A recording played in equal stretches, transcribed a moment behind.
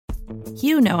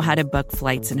You know how to book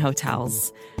flights and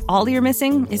hotels. All you're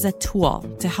missing is a tool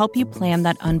to help you plan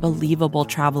that unbelievable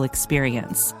travel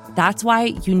experience. That's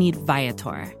why you need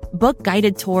Viator. Book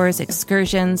guided tours,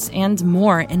 excursions, and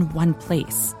more in one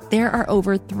place. There are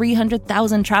over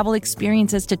 300,000 travel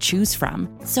experiences to choose from,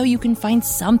 so you can find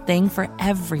something for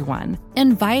everyone.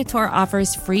 And Viator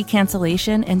offers free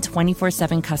cancellation and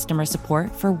 24/7 customer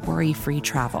support for worry-free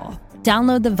travel.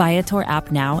 Download the Viator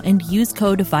app now and use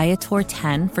code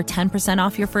Viator10 for 10%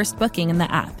 off your first booking in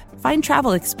the app. Find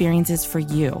travel experiences for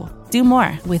you. Do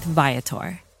more with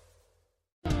Viator.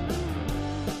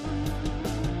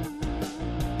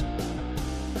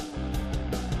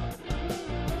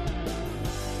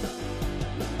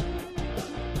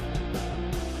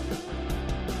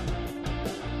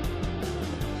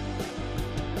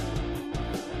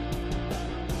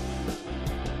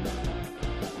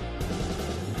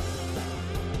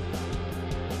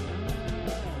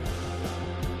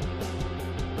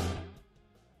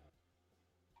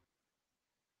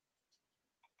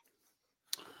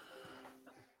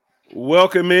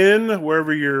 Welcome in,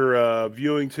 wherever you're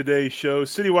viewing today's show,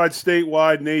 citywide,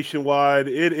 statewide, nationwide.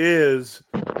 It is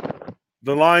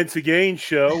the Line to Gain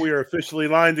show. We are officially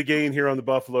Line to Gain here on the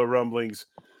Buffalo Rumblings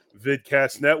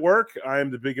Vidcast Network. I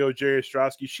am the Big O, Jerry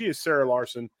Ostrowski. She is Sarah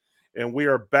Larson, and we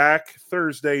are back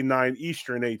Thursday, 9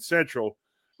 Eastern, 8 Central,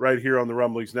 right here on the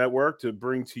Rumblings Network to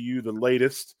bring to you the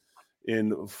latest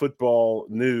in football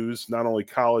news, not only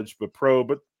college but pro,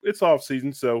 but it's off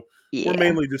season, so we're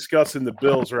mainly discussing the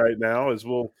Bills right now, as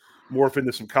we'll morph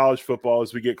into some college football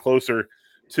as we get closer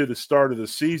to the start of the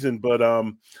season. But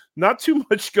not too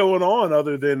much going on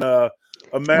other than a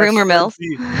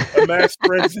mass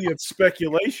frenzy of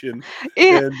speculation.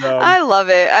 Yeah, and, I love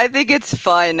it. I think it's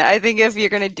fun. I think if you're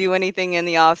going to do anything in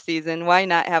the off season, why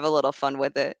not have a little fun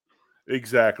with it?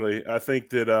 Exactly. I think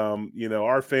that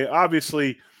our fan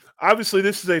obviously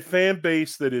this is a fan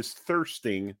base that is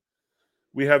thirsting.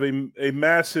 We have a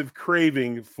massive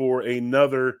craving for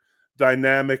another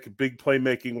dynamic, big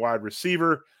playmaking wide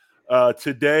receiver.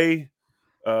 Today,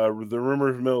 the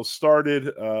rumor mill started.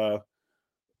 A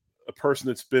person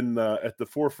that's been at the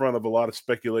forefront of a lot of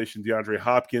speculation, DeAndre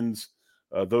Hopkins.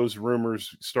 Those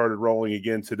rumors started rolling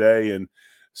again today. And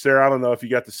Sarah, I don't know if you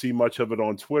got to see much of it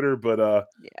on Twitter, but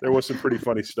there was some pretty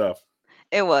funny stuff.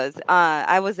 It was.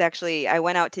 I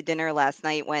went out to dinner last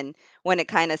night when it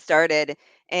kind of started,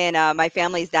 and my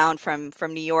family's down from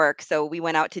New York, so we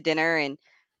went out to dinner, and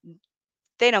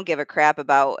they don't give a crap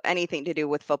about anything to do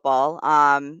with football,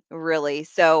 really.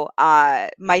 So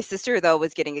my sister though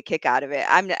was getting a kick out of it.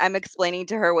 I'm explaining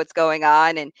to her what's going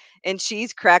on, and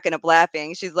she's cracking up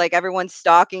laughing. She's like, everyone's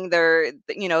stalking their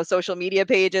social media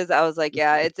pages. I was like,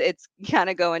 yeah, it's kind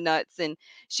of going nuts. And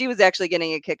she was actually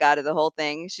getting a kick out of the whole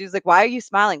thing. She was like, why are you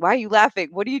smiling? Why are you laughing?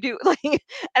 What do you do? Like,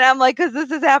 and I'm like, because this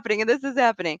is happening and this is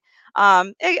happening.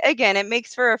 Again, it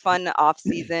makes for a fun off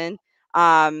season.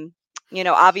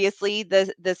 Obviously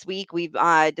this week we've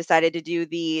decided to do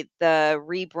the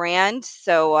rebrand.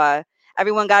 So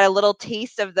everyone got a little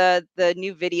taste of the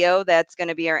new video that's going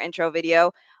to be our intro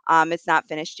video. It's not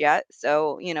finished yet,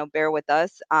 so bear with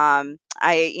us.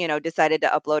 I decided to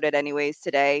upload it anyways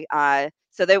today,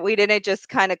 so that we didn't just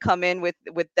kind of come in with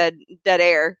dead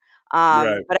air.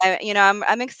 Right. But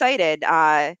I'm excited.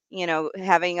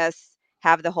 Having us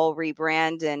have the whole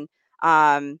rebrand, and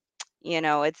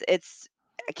it's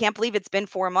I can't believe it's been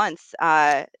 4 months.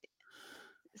 Well,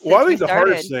 I think the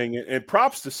hardest thing, and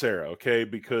props to Sarah, okay,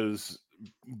 because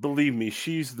believe me,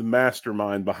 she's the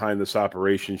mastermind behind this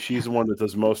operation. She's the one that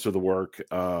does most of the work.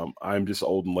 I'm just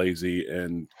old and lazy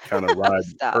and kind of ride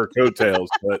her coattails,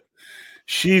 but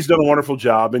she's done a wonderful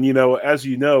job. And, as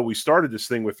you know, we started this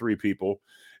thing with 3 people,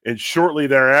 and shortly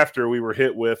thereafter, we were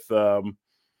hit with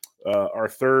our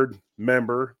third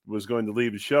member was going to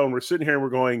leave the show, and we're sitting here and we're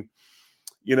going,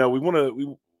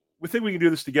 we think we can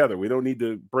do this together. We don't need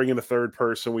to bring in a third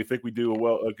person. We think we do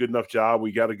a good enough job.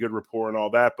 We got a good rapport and all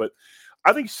that. But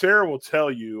I think Sarah will tell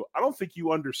you, I don't think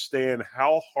you understand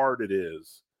how hard it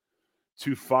is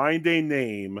to find a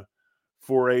name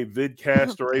for a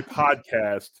vidcast or a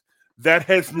podcast that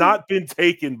has not been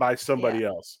taken by somebody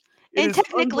else. It is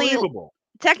unbelievable.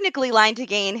 Technically, Line to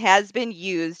Gain has been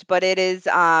used, but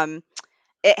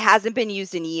it hasn't been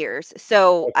used in years.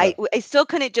 So okay. I still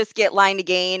couldn't just get Line to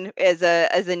Gain as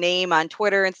a name on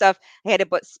Twitter and stuff. I had to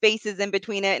put spaces in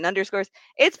between it and underscores.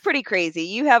 It's pretty crazy.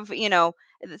 You have,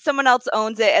 someone else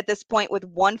owns it at this point with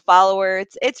 1 follower.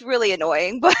 It's really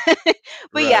annoying, but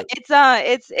right. Yeah,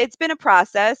 it's been a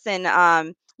process,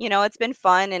 and it's been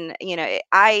fun. And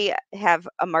I have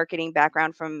a marketing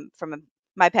background from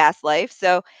my past life,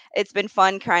 so it's been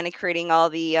fun kind of creating all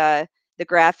the the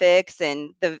graphics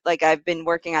and like I've been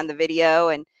working on the video,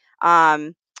 and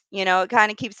it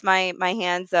kind of keeps my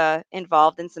hands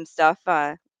involved in some stuff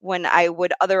when I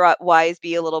would otherwise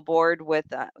be a little bored with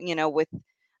the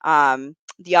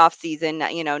off season,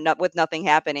 not with nothing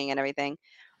happening and everything.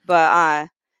 But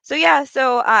so yeah,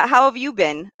 so how have you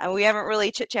been? We haven't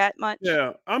really chit chat much.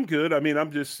 Yeah, I'm good. I mean,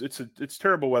 it's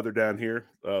terrible weather down here.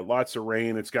 Lots of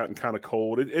rain. It's gotten kind of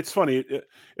cold. It's funny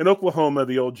in Oklahoma.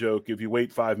 The old joke: if you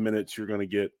wait 5 minutes, you're going to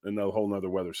get another whole nother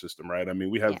weather system, right? I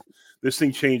mean, we have Yeah. this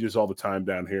thing changes all the time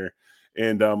down here,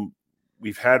 and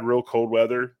we've had real cold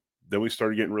weather. Then we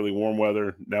started getting really warm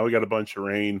weather. Now we got a bunch of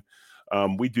rain.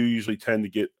 We do usually tend to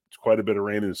get quite a bit of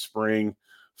rain in the spring,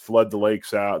 flood the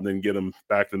lakes out, and then get them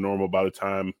back to normal by the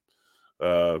time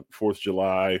 4th of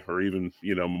July or even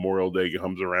Memorial Day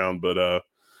comes around. But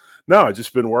no, I've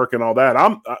just been working all that.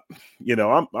 I'm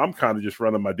kind of just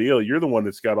running my deal. You're the one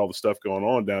that's got all the stuff going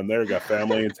on down there. Got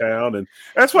family in town, and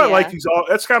that's why I like Yeah. these.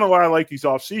 That's kind of why I like these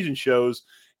off-season shows.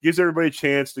 Gives everybody a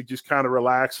chance to just kind of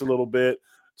relax a little bit,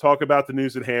 talk about the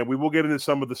news at hand. We will get into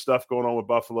some of the stuff going on with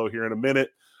Buffalo here in a minute.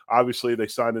 Obviously, they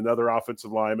signed another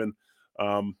offensive lineman.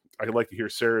 I'd like to hear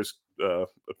Sarah's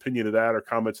opinion of that or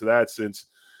comments of that, since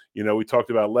we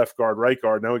talked about left guard, right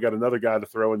guard. Now we got another guy to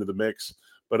throw into the mix.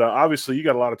 But obviously, you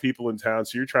got a lot of people in town,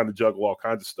 so you're trying to juggle all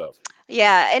kinds of stuff.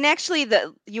 Yeah, and actually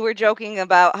you were joking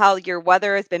about how your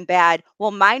weather has been bad.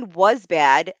 Well, mine was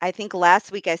bad. I think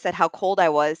last week I said how cold I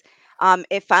was.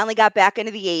 It finally got back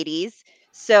into the 80s.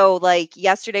 So like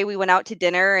yesterday we went out to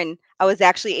dinner and I was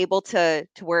actually able to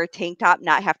wear a tank top,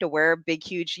 not have to wear a big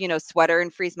huge, sweater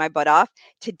and freeze my butt off.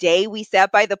 Today we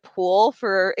sat by the pool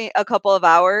for a couple of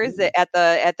hours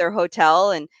at their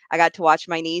hotel, and I got to watch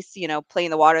my niece, play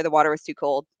in the water. The water was too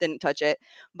cold, didn't touch it.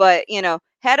 But,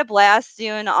 had a blast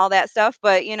doing all that stuff,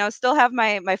 but still have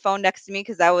my phone next to me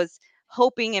because I was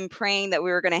hoping and praying that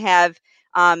we were going to have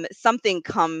something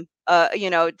come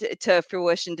to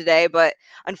fruition today. But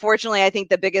unfortunately, I think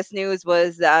the biggest news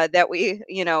was that we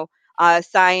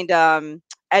signed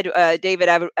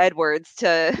David Edwards to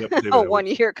Yep, a David Edwards.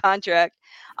 1-year contract.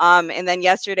 And then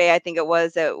yesterday, I think it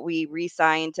was that we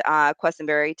re-signed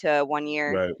Questenberry to 1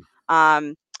 year. Right.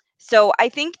 Um, so I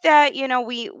think that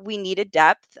we needed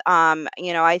depth.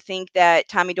 I think that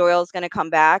Tommy Doyle is going to come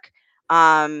back.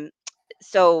 Um,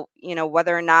 so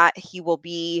whether or not he will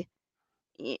be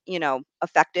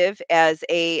effective as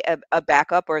a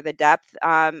backup or the depth,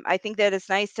 I think that it's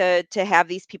nice to have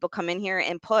these people come in here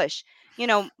and push.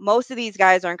 Most of these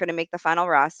guys aren't going to make the final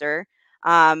roster,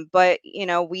 but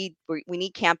we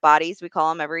need camp bodies, we call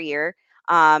them every year.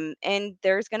 And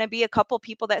there's going to be a couple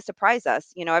people that surprise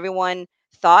us. Everyone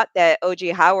thought that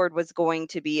OJ Howard was going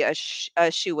to be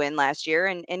a shoe in last year,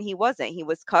 and he wasn't. He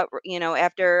was cut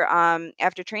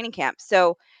after training camp.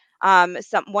 So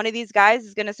one of these guys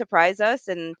is going to surprise us.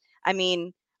 And I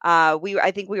mean,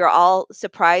 I think we were all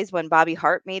surprised when Bobby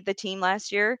Hart made the team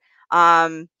last year.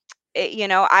 I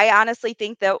honestly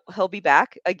think that he'll be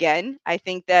back again. I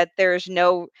think that there's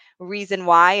no reason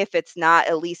why, if it's not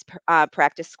at least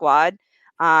practice squad.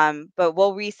 But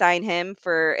we'll re-sign him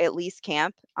for at least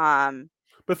camp.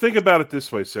 But think about it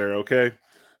this way, Sarah. Okay,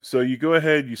 so you go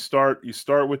ahead. You start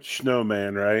with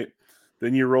Snowman, right?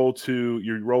 Then you roll to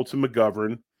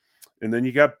McGovern, and then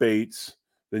you got Bates.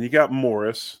 Then you got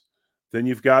Morris. Then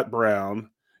you've got Brown.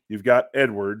 You've got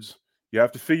Edwards. You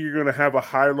have to figure you're going to have a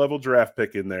higher level draft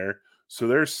pick in there. So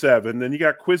there's 7. Then you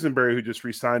got Quisenberry, who just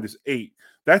re-signed, is 8.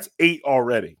 That's 8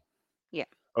 already. Yeah.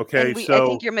 Okay, And I so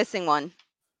think you're missing one.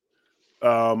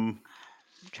 I'm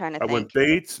trying to I think. went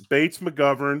Bates,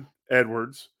 McGovern,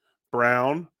 Edwards,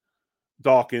 Brown,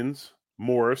 Dawkins,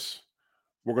 Morris.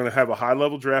 We're going to have a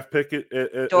high-level draft pick as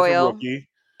a Doyle rookie.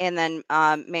 and then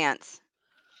Mance.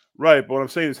 Right, but what I'm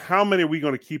saying is, how many are we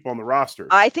going to keep on the roster?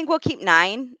 I think we'll keep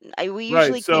 9. We Right,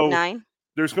 usually keep so 9.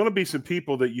 there's going to be some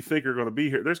people that you think are going to be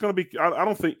here. There's going to be – I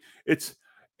don't think – it's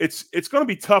going to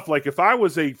be tough. Like, if I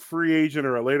was a free agent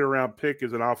or a later-round pick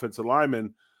as an offensive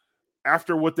lineman,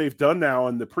 after what they've done now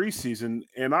in the preseason,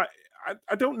 and I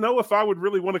don't know if I would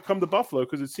really want to come to Buffalo,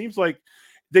 because it seems like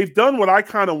they've done what I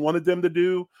kind of wanted them to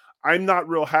do. I'm not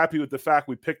real happy with the fact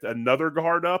we picked another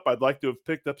guard up. I'd like to have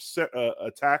picked up a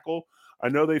tackle. I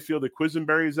know they feel that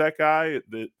Quisenberry is that guy,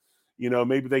 that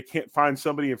maybe they can't find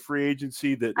somebody in free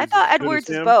agency that I is thought as good as Edwards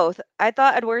is him. both. I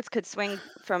thought Edwards could swing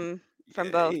from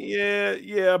both.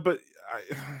 Yeah, but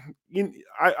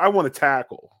I want a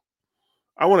tackle.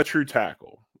 I want a true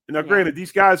tackle. Now, Yeah. granted,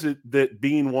 these guys that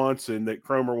Bean wants and that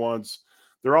Cromer wants,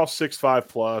 they're all 6'5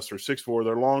 plus or 6'4.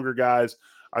 They're longer guys.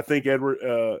 I think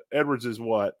Edwards is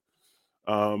what?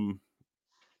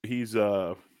 He's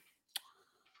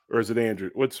or is it Andrew?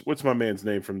 What's my man's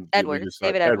name from we Edwards, just saw?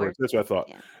 David Edwards. Edwards. That's what I thought.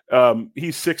 Yeah.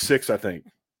 He's 6'6", I think,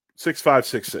 6'5",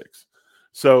 6'6".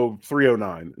 So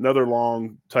 309, another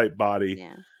long type body.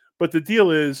 Yeah. But the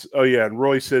deal is, oh yeah, and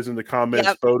Roy says in the comments,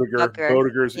 Yep. Butker.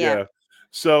 Bodeger's, Yeah. yeah.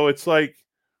 So it's like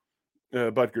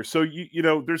Butker. So you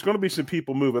know, there's going to be some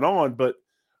people moving on, but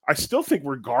I still think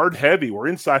we're guard heavy, we're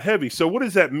inside heavy. So what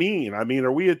does that mean? I mean,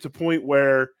 are we at the point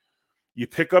where you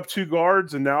pick up 2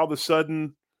 guards and now all of a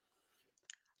sudden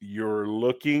you're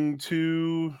looking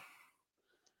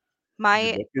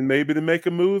maybe to make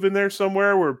a move in there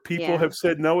somewhere where people Yeah. have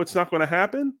said no, it's not going to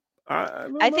happen? I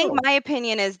don't I think know. my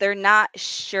opinion is they're not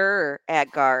sure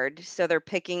at guard, so they're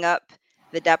picking up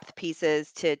the depth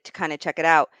pieces to kind of check it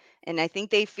out. And I think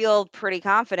they feel pretty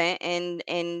confident in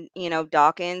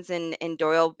Dawkins and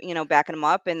Doyle, backing them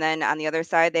up. And then on the other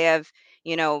side they have,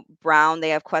 Brown, they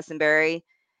have Quessenberry.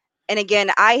 And again,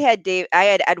 I had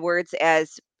Edwards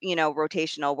as,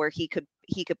 rotational where he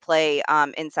could play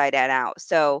inside and out.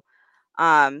 So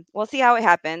we'll see how it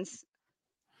happens.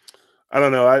 I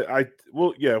don't know. I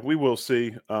well, yeah, we will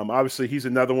see. Obviously, he's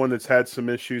another one that's had some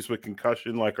issues with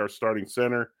concussion, like our starting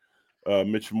center,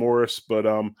 Mitch Morris. But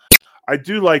I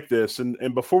do like this.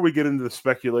 And before we get into the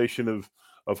speculation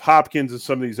of Hopkins and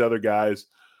some of these other guys,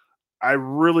 I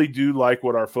really do like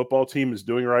what our football team is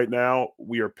doing right now.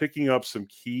 We are picking up some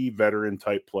key veteran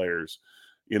type players.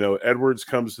 You know, Edwards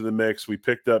comes to the mix. We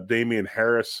picked up Damian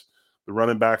Harris, the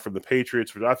running back from the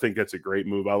Patriots, which I think that's a great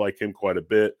move. I like him quite a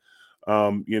bit.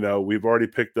 You know, we've already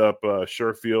picked up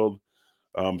Sherfield.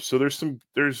 So there's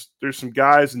some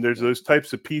guys and there's those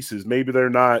types of pieces. Maybe they're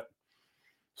not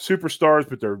superstars,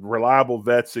 but they're reliable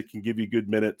vets that can give you good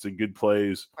minutes and good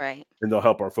plays, Right. and they'll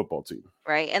help our football team.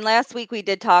 Right. And last week we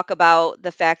did talk about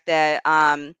the fact that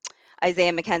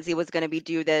Isaiah McKenzie was going to be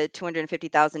due the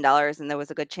 $250,000, and there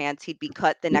was a good chance he'd be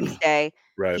cut the next day.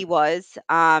 Right. He was.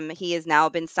 He has now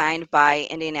been signed by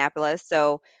Indianapolis,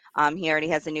 so he already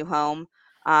has a new home.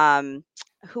 Um,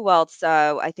 who else?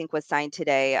 I think was signed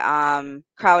today.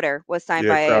 Crowder was signed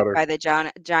Yeah, Crowder. by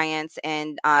the Giants,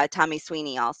 and Tommy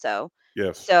Sweeney also.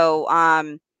 Yes. So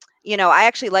I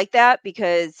actually like that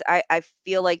because I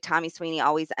feel like Tommy Sweeney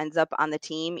always ends up on the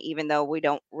team, even though we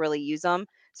don't really use him.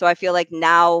 So I feel like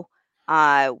now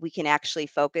we can actually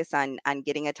focus on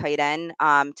getting a tight end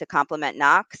to complement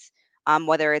Knox,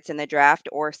 whether it's in the draft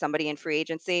or somebody in free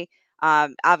agency.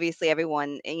 Obviously,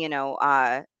 everyone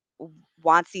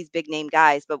wants these big name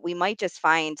guys, but we might just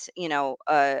find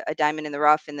a diamond in the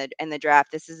rough in the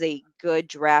draft. This is a good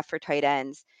draft for tight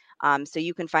ends. So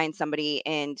you can find somebody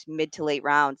in mid to late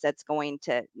rounds that's going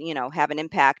to, have an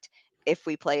impact if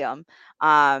we play them.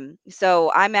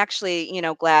 So I'm actually,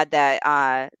 glad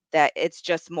that it's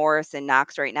just Morris and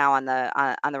Knox right now on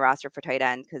the roster for tight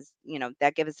end, because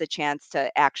that gives us a chance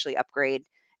to actually upgrade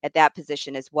at that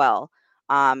position as well,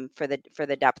 for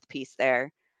the depth piece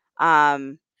there.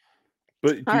 Um,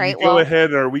 But all do you right, go well,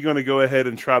 ahead, or are we going to go ahead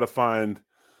and try to find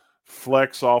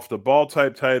flex off the ball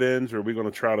type tight ends, or are we going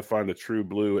to try to find a true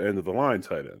blue end of the line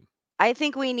tight end? I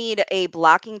think we need a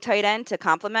blocking tight end to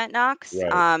complement Knox,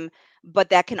 Right. but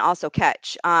that can also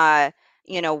catch,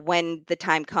 when the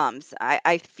time comes.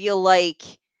 I feel like,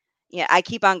 yeah, I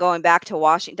keep on going back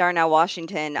to Darnell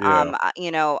Washington,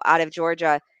 Yeah. out of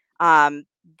Georgia. Um,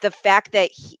 the fact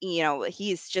that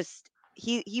he's just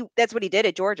he that's what he did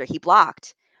at Georgia. He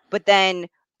blocked, but then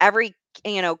every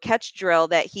catch drill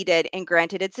that he did, and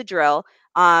granted it's a drill,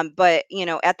 but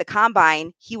at the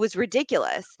combine he was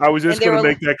ridiculous, I was and just they going to were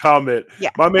make that comment. yeah,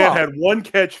 My man well, had one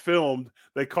catch filmed.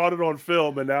 They caught it on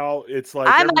film, and now it's like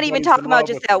I'm not even everybody's in talking about love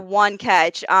just with him. that one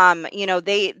catch.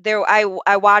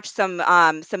 I watched some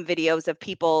videos of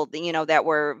people, that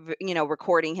were,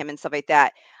 recording him and stuff like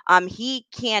that. He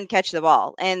can catch the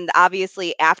ball. And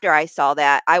obviously after I saw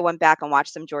that, I went back and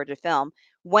watched some Georgia film.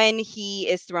 When he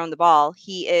is throwing the ball,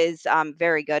 he is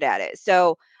very good at it.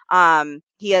 So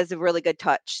he has a really good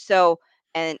touch. So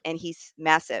and he's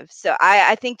massive. So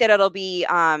I think that it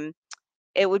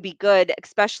would be good,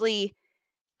 especially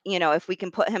if we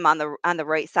can put him on the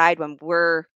right side when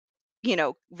we're,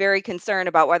 very concerned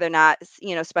about whether or not,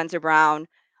 Spencer Brown,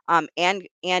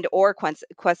 and or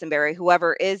Quessenberry,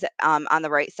 whoever is on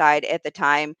the right side at the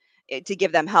time, to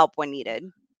give them help when needed.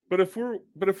 But if we're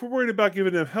worried about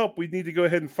giving them help, we need to go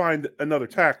ahead and find another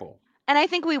tackle. And I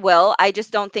think we will. I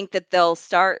just don't think that they'll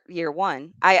start year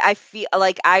one. I feel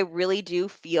like, I really do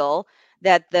feel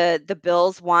that the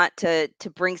Bills want to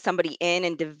bring somebody in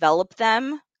and develop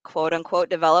them, quote unquote,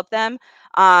 develop them,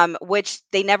 which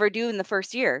they never do in the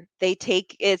first year.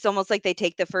 It's almost like they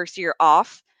take the first year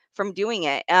off from doing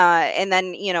it, and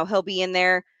then he'll be in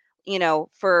there,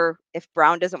 for if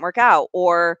Brown doesn't work out,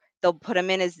 or they'll put him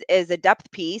in as a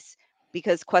depth piece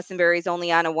because Quessenberry is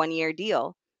only on a 1-year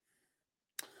deal.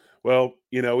 Well,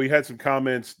 we had some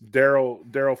comments.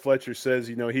 Daryl Fletcher says,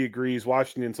 he agrees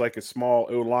Washington's like a small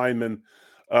O lineman.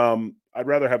 I'd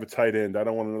rather have a tight end. I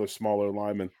don't want another small O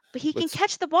lineman. But he can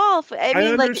catch the ball. I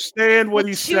mean, understand what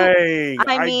he's saying.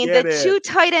 I mean, the two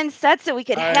tight end sets that we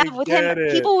could have with him,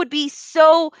 people would be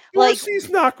so he's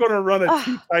not going to run a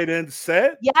two tight end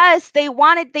set. Yes,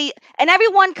 and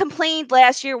everyone complained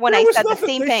last year when I said the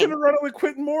same thing. They should have run it with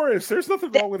Quentin Morris. There's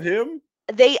nothing wrong with him.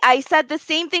 I said the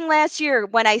same thing last year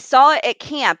when I saw it at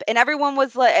camp, and everyone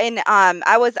was like, and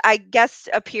I guess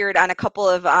appeared on a couple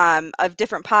of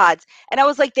different pods, and I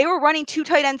was like, they were running two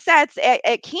tight end sets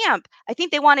at camp. I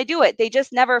think they want to do it. They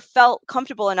just never felt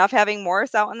comfortable enough having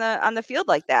Morris out on the field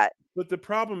like that. But the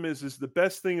problem is the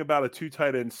best thing about a two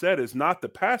tight end set is not the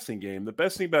passing game. The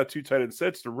best thing about a two tight end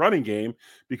set is the running game,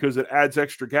 because it adds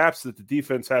extra gaps that the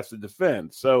defense has to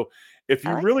defend. So if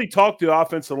you really talk to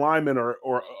offensive linemen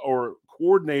or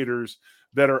coordinators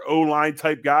that are O-line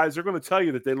type guys, they're going to tell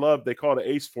you that they call it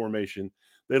ace formation.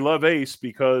 They love ace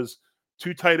because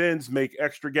two tight ends make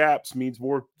extra gaps, means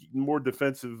more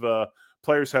defensive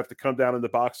players have to come down in the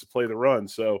box to play the run.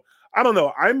 So I don't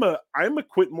know. I'm a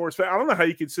Quentin Morris fan. I don't know how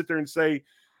you can sit there and say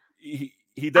he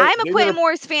does. I'm a Quentin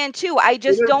Morris fan too. I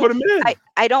just don't put him in.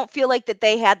 I don't feel like that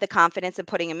they had the confidence in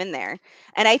putting him in there.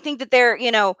 And I think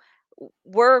that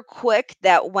we're quick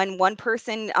that when one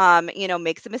person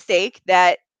makes a mistake,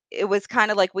 that it was kind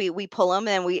of like we pull them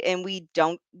and we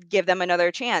don't give them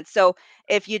another chance. So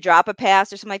if you drop a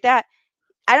pass or something like that,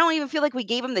 I don't even feel like we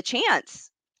gave him the chance.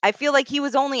 I feel like he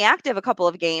was only active a couple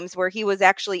of games where he was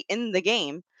actually in the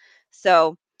game.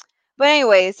 So, but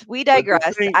anyways, we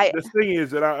digress. The thing is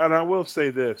that I will say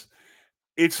this: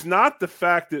 it's not the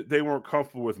fact that they weren't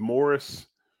comfortable with Morris.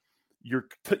 Your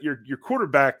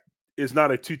quarterback is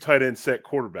not a two tight end set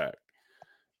quarterback.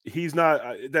 He's not.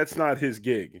 That's not his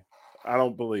gig. I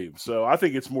don't believe. So I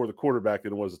think it's more the quarterback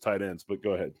than it was the tight ends. But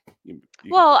go ahead.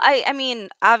 I mean,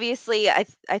 obviously, I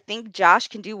think Josh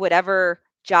can do whatever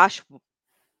Josh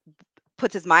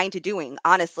puts his mind to doing.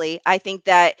 Honestly, I think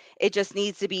that it just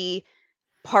needs to be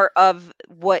part of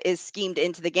what is schemed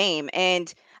into the game.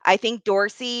 And I think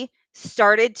Dorsey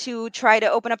started to try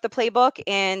to open up the playbook,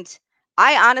 and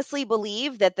I honestly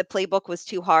believe that the playbook was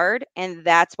too hard, and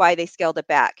that's why they scaled it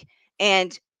back.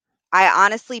 And I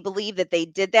honestly believe that they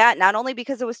did that not only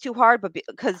because it was too hard, but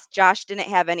because Josh didn't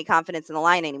have any confidence in the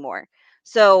line anymore.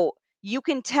 So you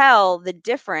can tell the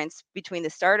difference between the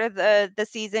start of the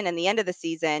season and the end of the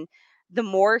season. The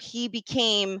more he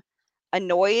became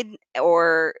annoyed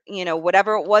or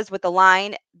whatever it was with the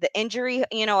line, the injury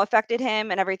affected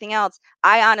him and everything else.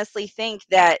 I honestly think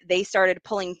that they started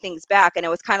pulling things back, and it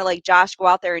was kind of like, Josh, go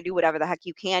out there and do whatever the heck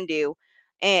you can do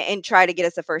and try to get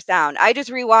us a first down. I just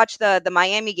rewatched the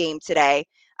Miami game today.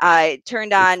 I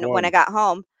turned on when I got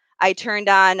home. I turned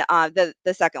on the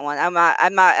second one.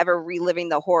 I'm not ever reliving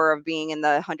the horror of being in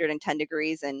the 110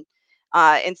 degrees and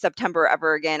in September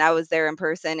ever again. I was there in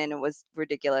person and it was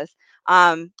ridiculous.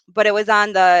 But it was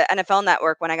on the NFL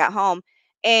Network when I got home,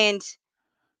 and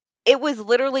it was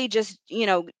literally just,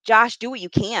 Josh, do what you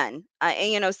can.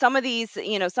 And some of these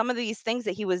things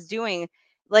that he was doing,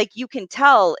 like, you can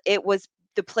tell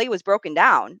the play was broken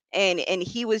down, and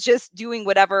he was just doing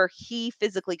whatever he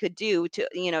physically could do to,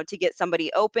 to get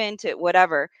somebody open, to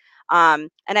whatever. And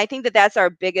I think that that's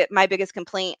my biggest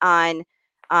complaint on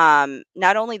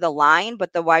not only the line,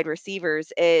 but the wide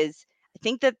receivers is, I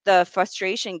think that the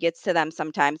frustration gets to them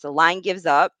sometimes. The line gives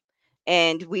up,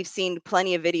 and we've seen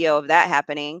plenty of video of that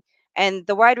happening. And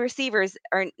the wide receivers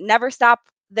never stop.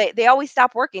 They always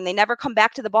stop working. They never come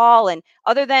back to the ball. And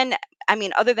other than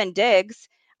Diggs,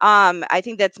 I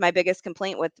think that's my biggest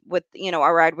complaint with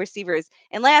our wide receivers.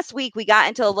 And last week we got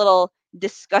into a little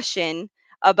discussion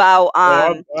about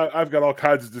I've got all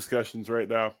kinds of discussions right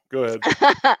now. Go ahead.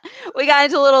 We got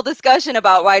into a little discussion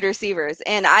about wide receivers,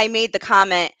 and I made the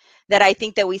comment that I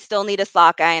think that we still need a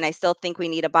slot guy, and I still think we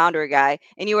need a boundary guy.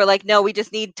 And you were like, no, we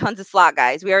just need tons of slot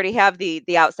guys. We already have the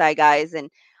outside guys. And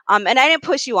I didn't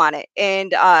push you on it.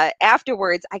 And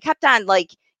afterwards I kept on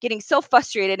getting so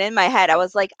frustrated in my head. I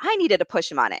was like, I needed to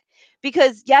push him on it,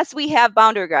 because yes, we have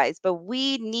boundary guys, but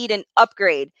we need an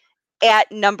upgrade at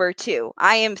number 2.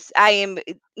 I am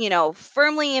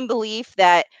firmly in belief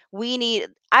that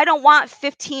I don't want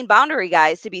 15 boundary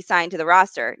guys to be signed to the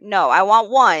roster. No, I want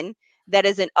one that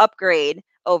is an upgrade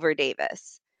over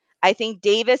Davis. I think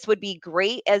Davis would be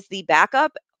great as the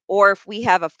backup, or if we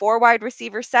have a 4 wide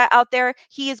receiver set out there,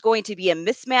 he is going to be a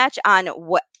mismatch on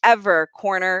whatever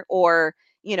corner or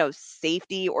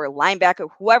safety or linebacker,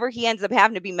 whoever he ends up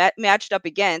having to be matched up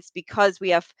against, because we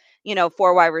have,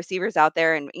 4 wide receivers out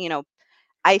there. And,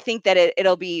 I think that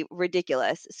it'll be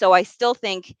ridiculous. So I still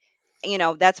think,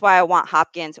 that's why I want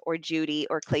Hopkins or Judy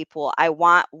or Claypool. I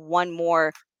want one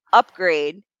more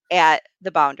upgrade at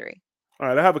the boundary. All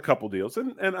right, I have a couple deals,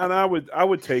 and I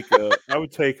would take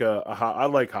I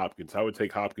like Hopkins. I would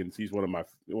take Hopkins. He's one of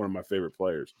my favorite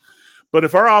players. But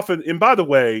if our offense, and by the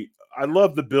way, I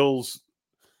love the Bills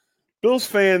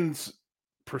fans'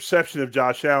 perception of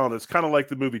Josh Allen. It's kind of like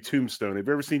the movie Tombstone. Have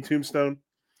you ever seen Tombstone?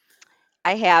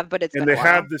 I have, but it's and been they a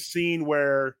while. have the scene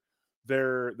where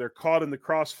they're caught in the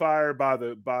crossfire by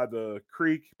the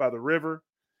creek, by the river,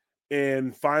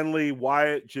 and finally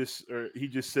Wyatt just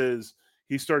says,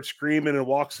 he starts screaming and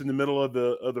walks in the middle of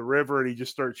the river, and he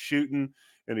just starts shooting,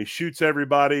 and he shoots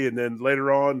everybody, and then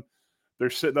later on they're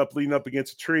sitting up leaning up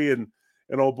against a tree, and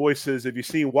old boy says, "Have you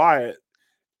seen Wyatt?"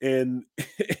 And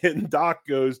Doc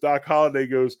Holliday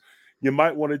goes, "You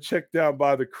might want to check down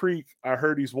by the creek. I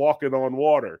heard he's walking on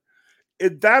water."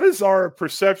 That is our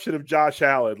perception of Josh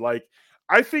Allen. Like,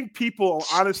 I think people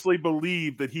honestly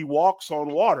believe that he walks on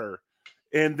water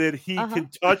and that he can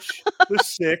touch the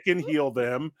sick and heal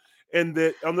them, and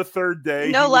that on the third day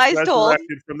no he was lies resurrected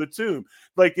told from the tomb.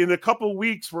 Like, in a couple of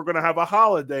weeks, we're going to have a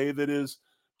holiday that is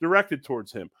directed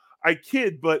towards him. I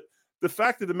kid, but the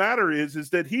fact of the matter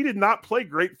is that he did not play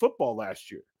great football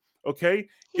last year. Okay,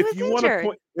 if you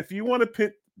want to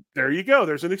pit, there you go.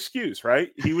 There's an excuse, right?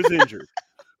 He was injured.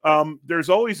 There's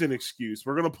always an excuse.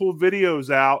 We're going to pull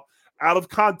videos out of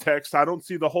context. I don't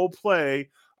see the whole play.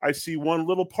 I see one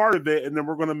little part of it, and then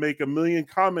we're going to make a million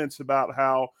comments about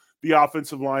how the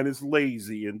offensive line is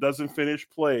lazy and doesn't finish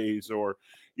plays, or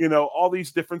all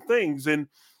these different things. And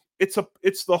it's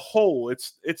the whole.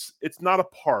 It's not a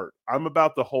part. I'm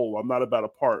about the whole. I'm not about a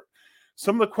part.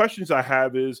 Some of the questions I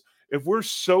have is, if we're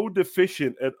so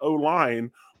deficient at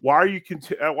O-line, why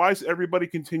is everybody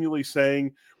continually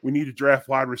saying we need to draft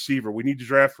wide receiver, we need to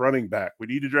draft running back, we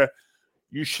need to draft?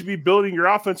 You should be building your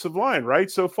offensive line,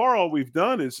 right? So far, all we've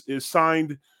done is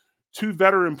signed 2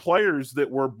 veteran players that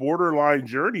were borderline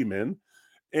journeymen,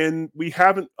 and we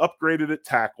haven't upgraded at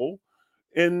tackle.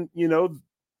 And,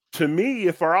 to me,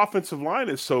 if our offensive line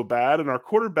is so bad and our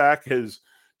quarterback has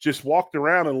just walked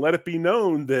around and let it be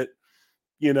known that,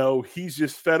 he's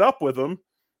just fed up with them,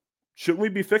 shouldn't we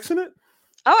be fixing it?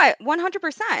 Oh,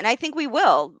 100%. And I think we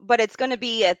will, but it's going to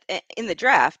be in the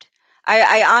draft.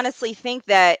 I honestly think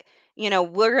that,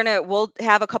 we'll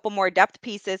have a couple more depth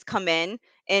pieces come in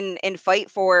and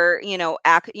fight for,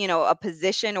 a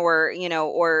position, or,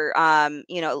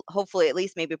 hopefully at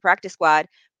least maybe practice squad.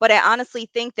 But I honestly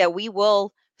think that we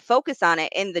will focus on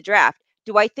it in the draft.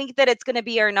 Do I think that it's going to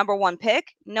be our number 1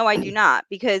 pick? No, I do not,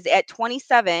 because at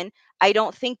 27, I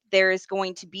don't think there is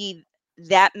going to be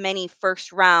that many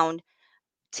first round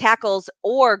tackles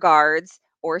or guards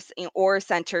or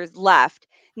centers left.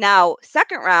 Now,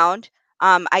 second round,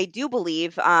 I do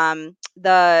believe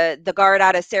the guard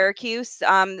out of Syracuse,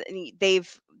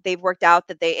 they've worked out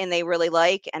that they really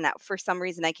like, and that for some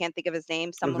reason I can't think of his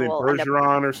name. Someone will end up,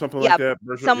 Bergeron or something like that.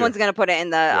 Someone's gonna put it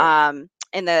in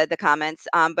the comments.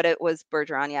 But it was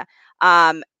Bergeron. Yeah.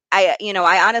 I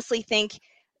honestly think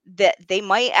that they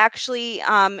might actually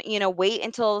wait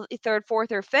until 3rd,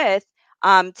 4th, or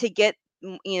 5th to get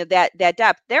that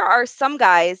depth. There are some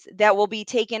guys that will be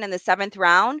taken in the 7th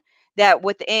round that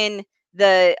within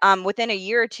a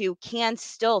year or two can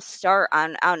still start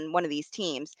on one of these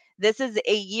teams. This is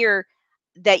a year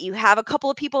that you have a couple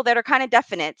of people that are kind of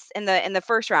definites in the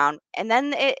first round, and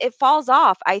then it falls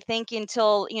off. I think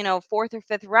until 4th or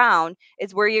 5th round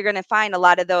is where you're going to find a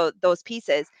lot of those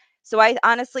pieces. So I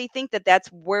honestly think that that's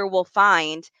where we'll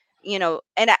find, and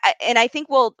I think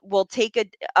we'll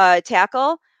take a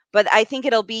tackle, but I think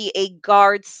it'll be a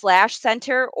guard /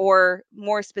 center, or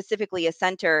more specifically a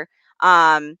center,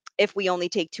 if we only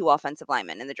take 2 offensive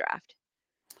linemen in the draft.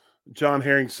 John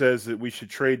Herring says that we should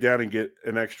trade down and get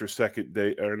an extra second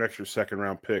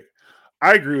round pick.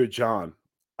 I agree with John.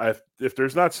 If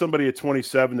there's not somebody at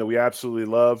 27 that we absolutely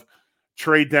love,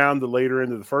 trade down to later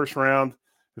into the first round.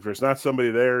 If there's not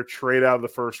somebody there, trade out of the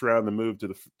first round and move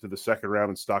to the second round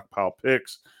and stockpile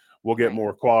picks. We'll get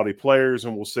more quality players,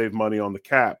 and we'll save money on the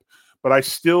cap. But I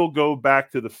still go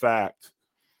back to the fact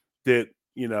that,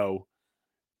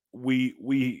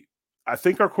 I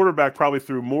think our quarterback probably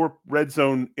threw more red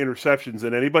zone interceptions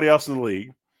than anybody else in the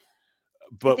league.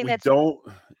 But we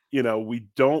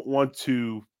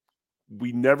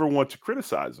never want to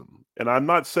criticize him. And I'm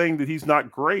not saying that he's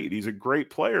not great. He's a great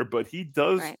player, but he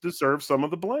does deserve some of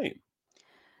the blame.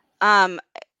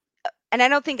 and I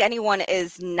don't think anyone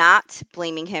is not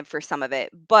blaming him for some of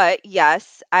it. But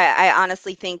yes, I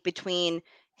honestly think between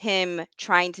him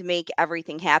trying to make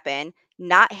everything happen,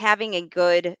 not having a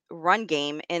good run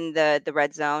game in the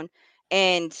red zone,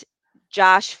 and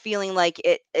Josh feeling like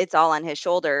it's all on his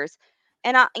shoulders.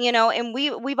 And and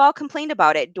we've all complained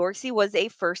about it. Dorsey was a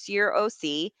first year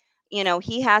OC.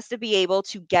 He has to be able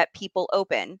to get people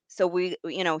open. So he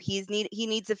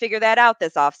needs to figure that out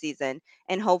this offseason,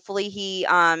 and hopefully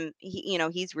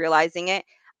he's realizing it.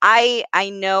 I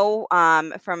know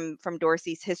from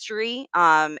Dorsey's history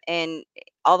and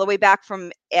all the way back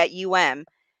from at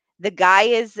the guy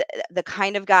is the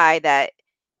kind of guy that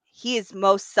he is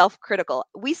most self-critical.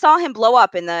 We saw him blow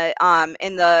up in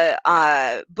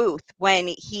the booth when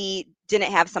he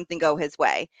didn't have something go his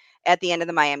way at the end of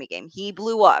the Miami game. He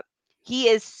blew up. He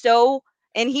is so,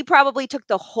 and he probably took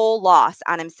the whole loss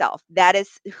on himself. That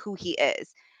is who he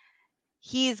is.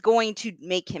 He's going to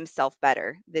make himself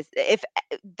better. If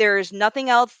there's nothing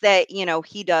else that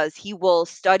he does, he will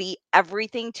study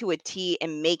everything to a T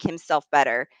and make himself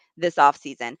better this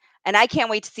offseason. And I can't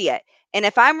wait to see it. And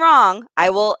if I'm wrong, I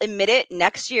will admit it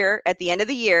next year at the end of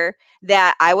the year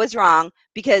that I was wrong,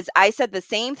 because I said the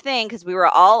same thing, because we were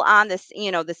all on this,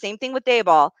 the same thing with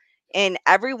Dayball. And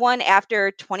everyone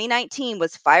after 2019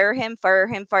 was fire him, fire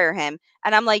him, fire him.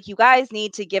 And I'm like, you guys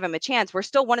need to give him a chance. We're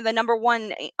still one of the number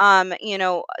one,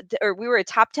 or we were a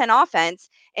top 10 offense,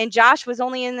 and Josh was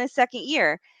only in his second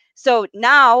year. So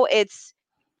now it's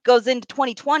goes into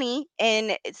 2020,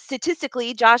 and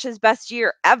statistically, Josh's best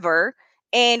year ever.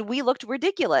 And we looked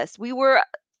ridiculous. We were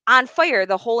on fire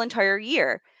the whole entire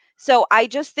year. So I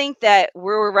just think that we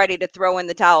were ready to throw in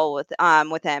the towel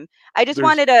with him. I just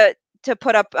wanted to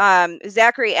put up.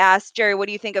 Zachary asked Jerry, "What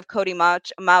do you think of Cody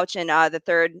Mauch in the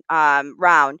third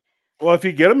round?" Well, if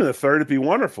you get him in the third, it'd be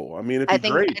wonderful. I mean, it'd be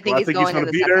great. I think he's going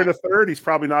to be there in the third. He's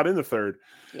probably not in the third.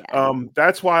 Yeah.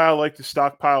 That's why I like to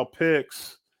stockpile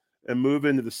picks and move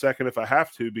into the second if I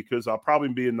have to, because I'll probably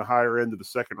be in the higher end of the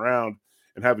second round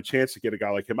and have a chance to get a guy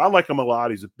like him. I like him a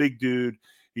lot. He's a big dude.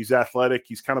 He's athletic.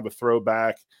 He's kind of a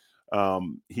throwback.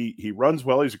 He runs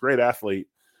well. He's a great athlete.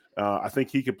 I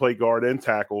think he could play guard and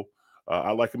tackle.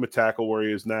 I like him at tackle where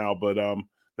he is now, but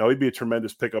no, he'd be a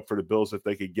tremendous pickup for the Bills if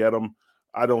they could get him.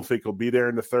 I don't think he'll be there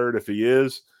in the third. If he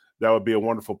is, that would be a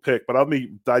wonderful pick. But I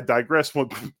digress one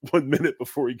minute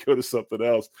before we go to something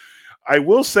else. I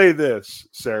will say this,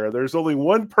 Sarah. There's only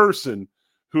one person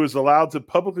who is allowed to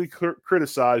publicly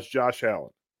criticize Josh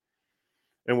Allen.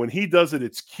 And when he does it,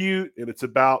 it's cute, and it's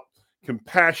about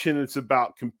compassion. It's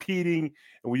about competing.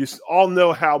 And we just all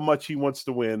know how much he wants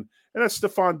to win. And that's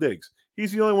Stephon Diggs.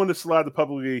 He's the only one that's allowed to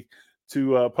publicly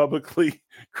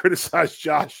criticize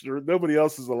Josh. Or nobody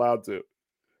else is allowed to.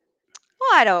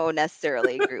 Well, I don't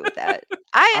necessarily agree with that.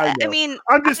 I mean,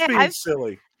 I'm just being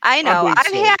silly. I know. I've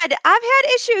had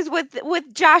issues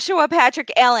with Joshua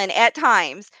Patrick Allen at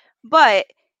times, but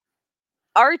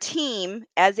our team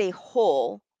as a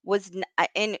whole was,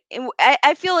 and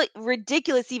I feel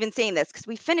ridiculous even saying this, because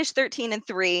we finished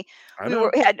 13-3.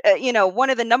 We had one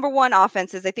of the number one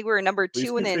offenses. I think we were number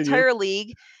two in the entire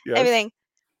league. Yes. Everything,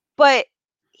 but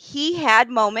he had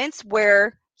moments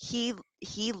where he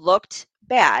looked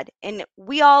bad, and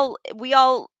we all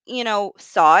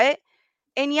saw it.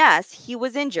 And yes, he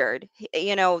was injured.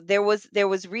 There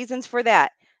was reasons for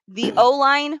that. The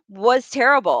O-line was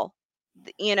terrible.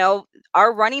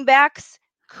 Our running backs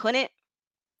couldn't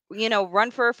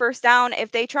run for a first down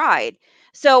if they tried.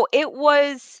 So it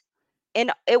was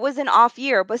an off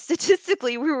year, but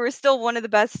statistically we were still one of the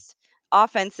best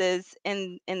offenses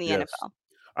in the NFL.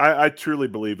 I truly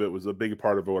believe it was a big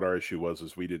part of what our issue was,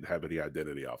 is we didn't have any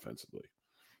identity offensively.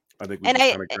 I think we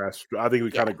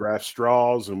kind of grasped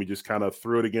straws, and we just kind of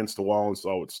threw it against the wall and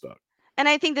saw what stuck. And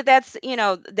I think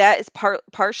that is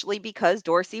partially because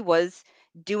Dorsey was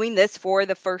doing this for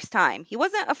the first time. He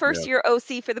wasn't a first-year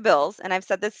OC for the Bills, and I've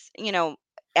said this,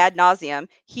 ad nauseum.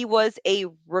 He was a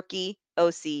rookie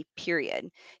OC, period.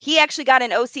 He actually got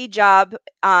an OC job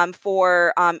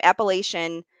for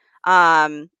Appalachian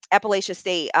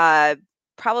State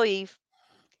probably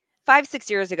 5-6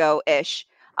 years ago ish.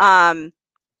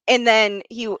 And then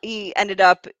he ended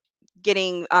up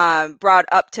getting brought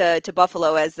up to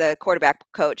Buffalo as the quarterback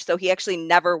coach. So he actually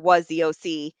never was the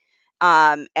OC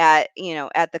at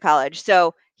the college.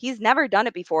 So he's never done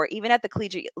it before, even at the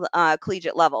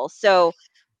collegiate level. So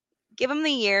give him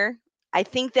the year. I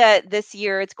think that this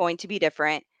year it's going to be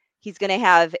different. He's going to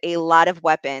have a lot of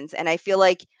weapons, and I feel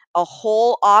like a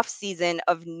whole off season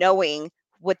of knowing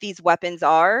what these weapons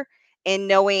are, and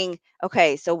knowing,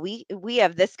 okay, so we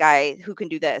have this guy who can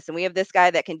do this, and we have this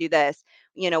guy that can do this.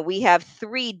 We have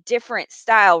 3 different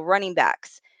style running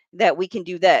backs that we can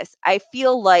do this. I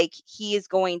feel like he is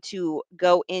going to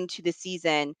go into the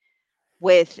season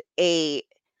with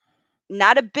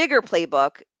not a bigger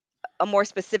playbook, a more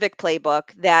specific playbook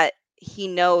that he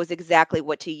knows exactly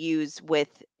what to use with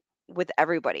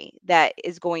everybody that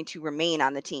is going to remain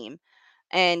on the team.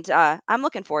 And I'm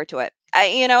looking forward to it.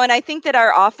 And I think that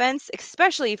our offense,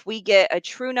 especially if we get a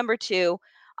true number two,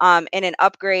 and an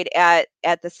upgrade at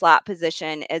the slot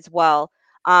position as well.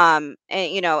 And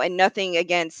nothing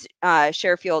against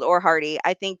Sherfield or Hardy.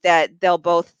 I think that they'll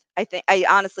both. I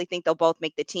honestly think they'll both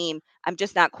make the team. I'm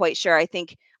just not quite sure. I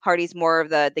think Hardy's more of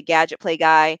the gadget play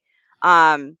guy.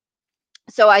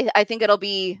 So I think it'll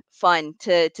be fun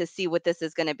to see what this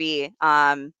is going to be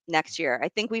next year. I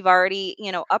think we've already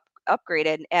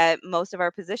upgraded at most of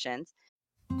our positions.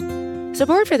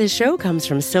 Support for this show comes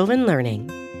from Sylvan Learning.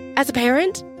 As a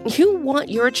parent, you want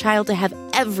your child to have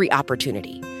every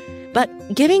opportunity, but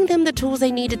giving them the tools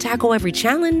they need to tackle every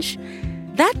challenge,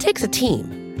 that takes a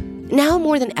team. Now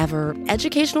more than ever,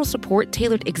 educational support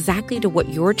tailored exactly to what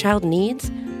your child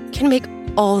needs can make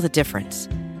all the difference.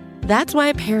 That's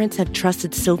why parents have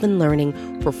trusted Sylvan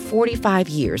Learning for 45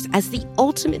 years as the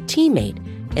ultimate teammate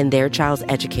in their child's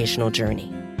educational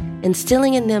journey,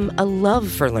 instilling in them a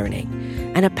love for learning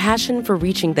and a passion for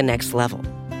reaching the next level.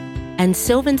 And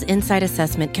Sylvan's Insight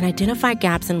Assessment can identify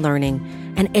gaps in learning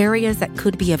and areas that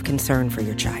could be of concern for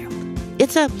your child.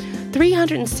 It's a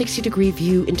 360-degree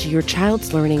view into your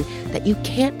child's learning that you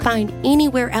can't find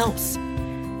anywhere else,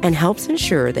 and helps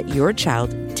ensure that your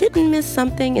child didn't miss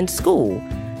something in school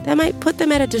that might put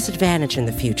them at a disadvantage in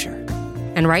the future.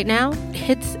 And right now,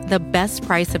 it's the best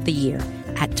price of the year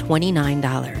at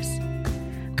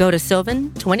 $29. Go to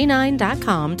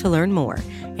sylvan29.com to learn more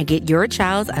and get your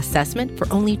child's assessment for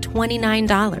only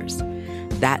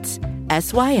 $29. That's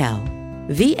SYLVAN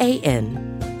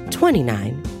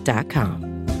 29.com.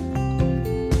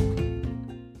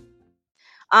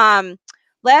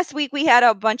 Last week we had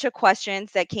a bunch of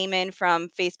questions that came in from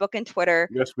Facebook and Twitter.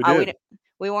 Yes, we did.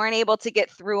 We weren't able to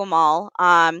get through them all.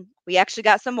 We actually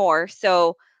got some more.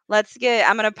 So I'm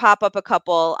going to pop up a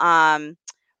couple.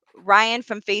 Ryan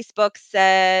from Facebook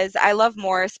says, I love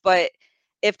Morris, but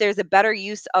if there's a better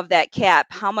use of that cap,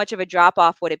 how much of a drop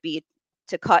off would it be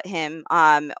to cut him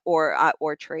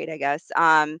or trade, I guess,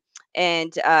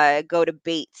 and go to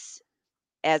Bates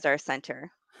as our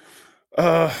center?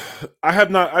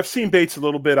 I've seen Bates a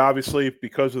little bit, obviously,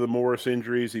 because of the Morris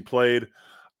injuries he played.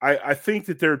 I think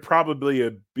that there'd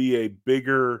probably be a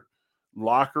bigger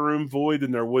locker room void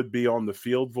than there would be on the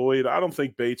field void. I don't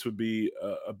think Bates would be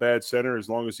a bad center as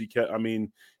long as he got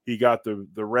the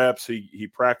reps. He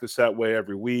practiced that way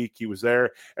every week. He was there.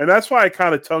 And that's why I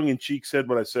kind of tongue in cheek said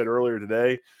what I said earlier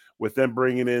today with them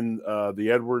bringing in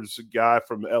the Edwards guy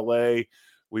from LA.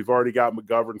 We've already got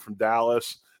McGovern from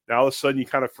Dallas. Now all of a sudden you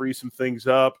kind of free some things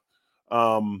up.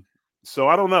 So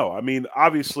I don't know. I mean,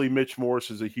 obviously Mitch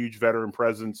Morse is a huge veteran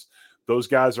presence. Those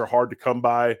guys are hard to come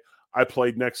by. I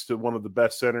played next to one of the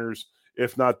best centers,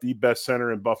 if not the best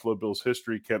center in Buffalo Bills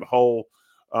history, Kent Hull.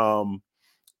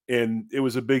 And it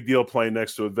was a big deal playing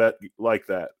next to a vet like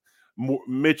that.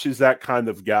 Mitch is that kind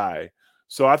of guy.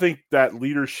 So I think that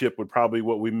leadership would probably be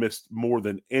what we missed more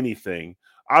than anything.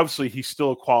 Obviously, he's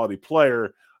still a quality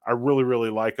player. I really, really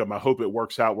like him. I hope it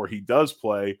works out where he does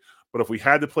play. But if we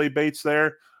had to play Bates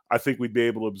there, I think we'd be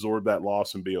able to absorb that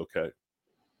loss and be okay.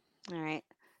 All right.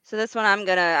 So this one I'm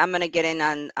gonna get in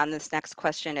on this next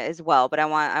question as well, but I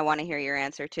want to hear your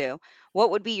answer too. What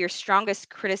would be your strongest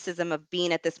criticism of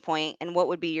Beane at this point, and what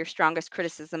would be your strongest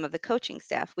criticism of the coaching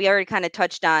staff? We already kind of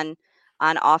touched on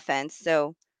offense,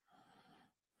 so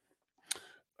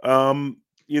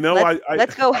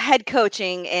let's go head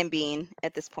coaching and Beane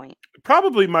at this point.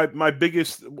 Probably my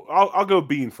biggest. I'll go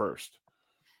Beane first.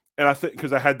 And I think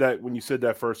because I had that when you said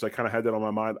that first, I kind of had that on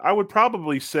my mind. I would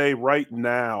probably say right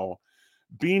now,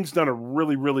 Beane's done a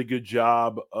really, really good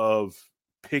job of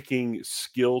picking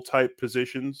skill type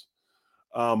positions.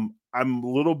 I'm a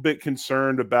little bit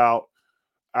concerned about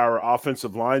our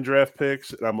offensive line draft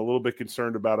picks, and I'm a little bit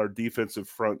concerned about our defensive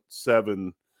front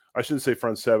seven. I shouldn't say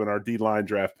front seven, our D line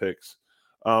draft picks.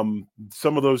 Some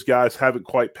of those guys haven't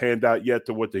quite panned out yet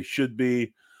to what they should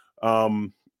be.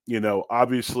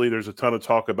 Obviously there's a ton of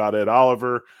talk about Ed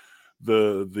Oliver.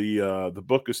 The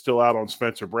book is still out on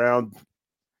Spencer Brown.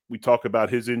 We talk about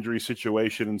his injury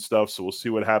situation and stuff, so we'll see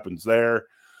what happens there.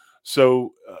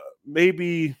 So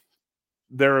maybe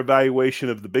their evaluation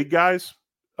of the big guys.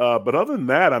 But other than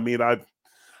that, I mean, I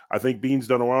think Beane's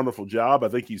done a wonderful job. I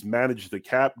think he's managed the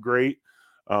cap great,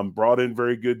 brought in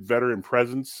very good veteran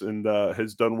presence, and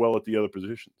has done well at the other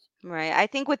positions. Right. I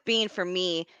think with Beane, for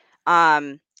me,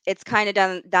 it's kind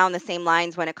of down the same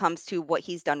lines when it comes to what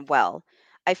he's done well.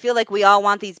 I feel like we all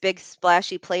want these big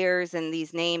splashy players and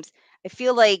these names. I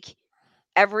feel like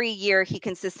every year he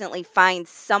consistently finds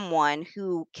someone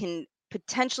who can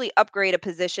potentially upgrade a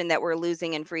position that we're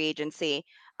losing in free agency,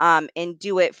 and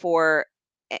do it for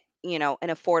an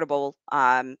affordable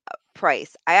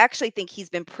price. I actually think he's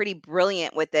been pretty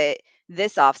brilliant with it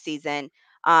this offseason.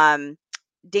 um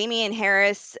Damian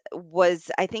Harris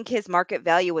I think his market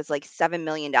value was like $7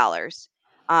 million.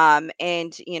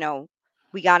 And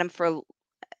we got him for,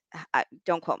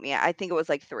 don't quote me. I think it was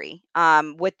like three,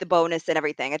 with the bonus and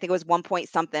everything. I think it was 1 point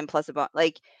something plus a bonus,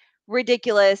 like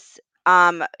ridiculous,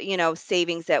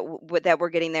 savings that we're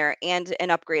getting there, and an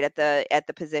upgrade at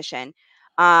the position.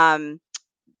 Um,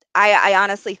 I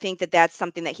honestly think that that's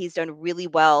something that he's done really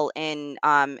well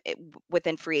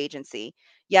within free agency.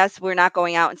 Yes, we're not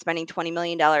going out and spending $20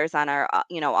 million on our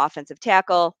offensive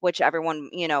tackle, which everyone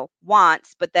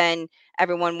wants. But then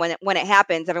everyone, when it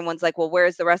happens, everyone's like, well,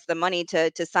 where's the rest of the money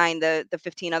to sign the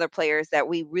 15 other players that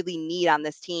we really need on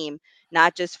this team,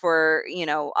 not just for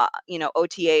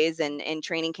OTAs and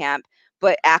training camp,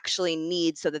 but actually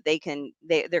need so that they're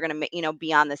going to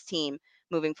be on this team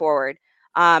moving forward.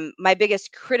 My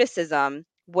biggest criticism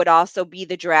would also be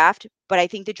the draft, but I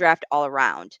think the draft all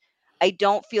around. I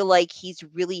don't feel like he's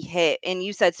really hit. And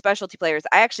you said specialty players.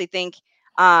 I actually think,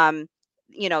 that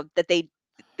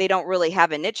they don't really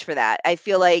have a niche for that. I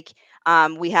feel like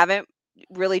we haven't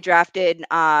really drafted,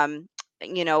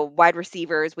 wide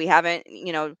receivers. We haven't,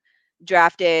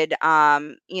 drafted,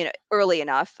 early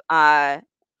enough. I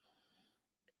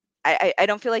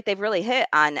don't feel like they've really hit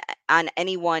on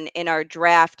anyone in our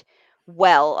draft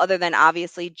well, other than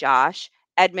obviously Josh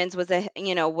Edmonds was a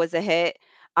hit.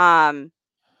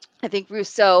 I think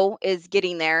Rousseau is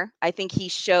getting there. I think he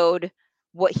showed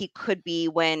what he could be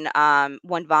when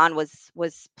Vaughn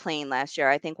was playing last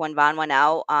year. I think when Vaughn went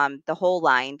out, the whole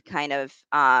line kind of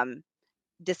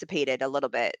dissipated a little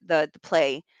bit, the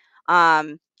play.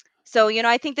 Um, so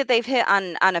I think that they've hit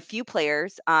on a few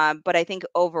players, but I think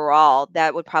overall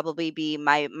that would probably be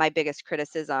my biggest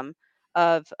criticism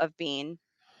of Bean.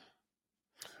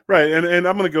 Right, and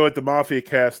I'm going to go at the Mafia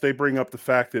cast. They bring up the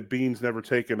fact that Bean's never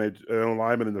taken an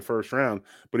lineman in the first round,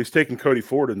 but he's taken Cody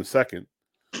Ford in the second.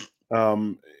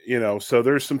 So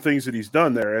there's some things that he's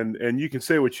done there, and you can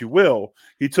say what you will.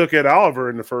 He took Ed Oliver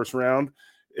in the first round,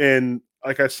 and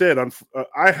like I said,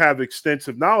 I have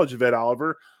extensive knowledge of Ed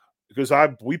Oliver because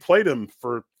we played him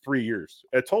for 3 years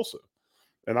at Tulsa,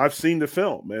 and I've seen the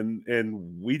film,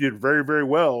 and we did very, very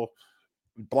well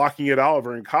blocking Ed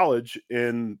Oliver in college,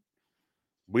 and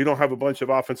we don't have a bunch of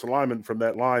offensive linemen from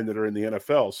that line that are in the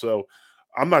NFL. So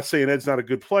I'm not saying Ed's not a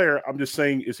good player. I'm just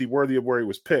saying, is he worthy of where he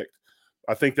was picked?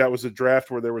 I think that was a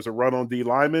draft where there was a run on D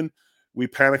lineman. We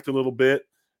panicked a little bit,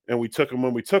 and we took him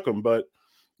when we took him. But,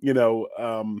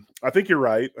 I think you're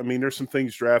right. I mean, there's some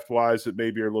things draft-wise that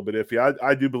maybe are a little bit iffy.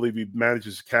 I do believe he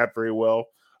manages the cap very well.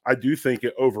 I do think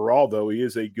overall, though, he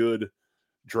is a good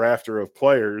drafter of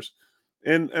players.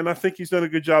 And I think he's done a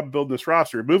good job of building this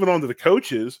roster. Moving on to the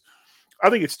coaches, I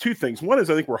think it's two things. One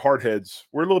is I think we're hardheads.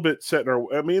 We're a little bit set in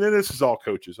our – I mean, and this is all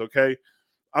coaches, okay?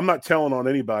 I'm not telling on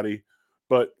anybody,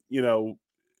 but,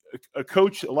 a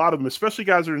coach, a lot of them, especially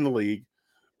guys that are in the league,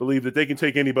 believe that they can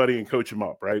take anybody and coach them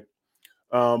up, right?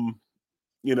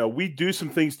 We do some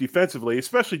things defensively,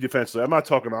 especially defensively. I'm not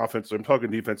talking offensively. I'm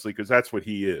talking defensively because that's what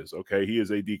he is, okay? He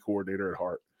is a D coordinator at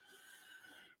heart.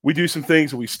 We do some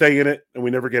things and we stay in it and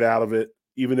we never get out of it,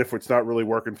 even if it's not really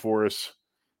working for us.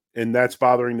 And that's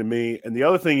bothering to me. And the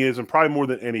other thing is, and probably more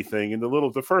than anything, and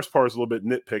the first part is a little bit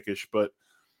nitpickish, but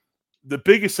the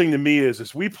biggest thing to me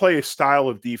is we play a style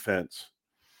of defense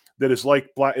that is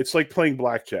it's like playing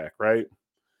blackjack, right?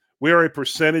 We are a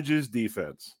percentages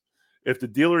defense. If the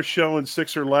dealer's showing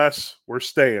 6 or less, we're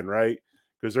staying, right?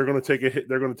 Because they're going to take a hit,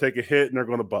 and they're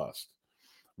going to bust.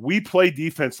 We play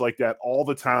defense like that all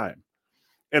the time.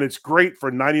 And it's great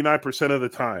for 99% of the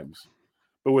times.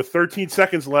 But with 13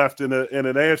 seconds left in an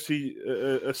AFC,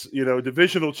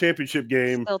 divisional championship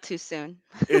game, Still too soon.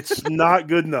 It's not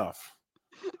good enough.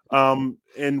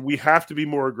 And we have to be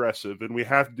more aggressive, and we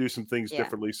have to do some things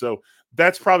differently. So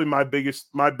that's probably my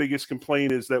biggest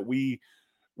complaint is that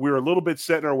we're a little bit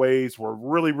set in our ways. We're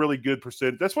really, really good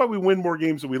percent. That's why we win more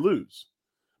games than we lose.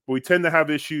 But we tend to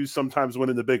have issues sometimes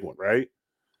winning the big one, right?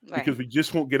 Because we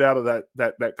just won't get out of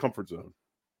that comfort zone.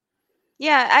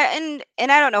 Yeah, and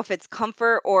I don't know if it's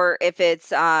comfort or if it's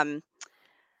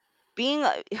being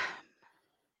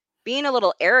a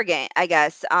little arrogant, I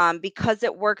guess, because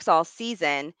it works all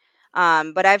season.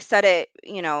 But I've said it,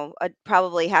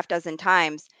 probably half dozen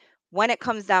times. When it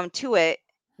comes down to it,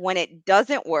 when it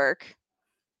doesn't work,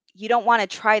 you don't want to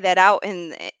try that out in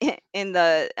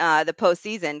the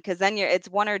postseason, because then it's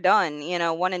one or done,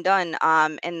 one and done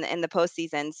in the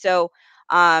postseason. So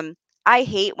I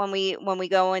hate when we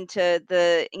go into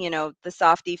the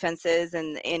soft defenses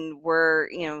and we're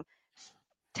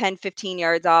 10, 15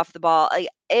 yards off the ball.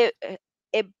 It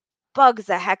bugs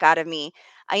the heck out of me.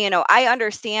 I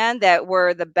understand that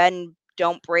we're the bend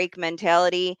don't break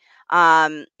mentality,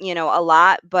 a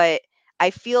lot, but I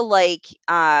feel like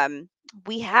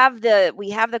we have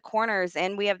the corners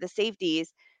and we have the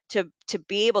safeties to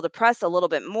be able to press a little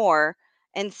bit more,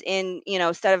 and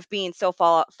instead of being so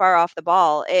far off the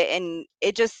ball. And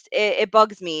it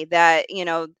bugs me that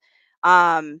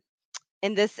um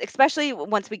in this, especially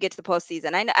once we get to the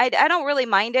postseason. I don't really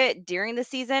mind it during the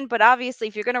season, but obviously,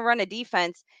 if you're going to run a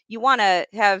defense, you want to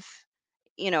have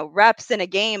reps in a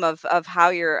game of how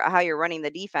you're running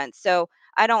the defense. So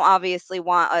I don't obviously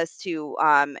want us to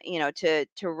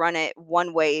to run it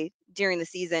one way during the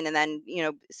season and then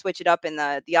switch it up in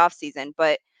the off season.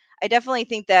 But I definitely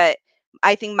think that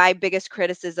I think my biggest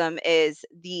criticism is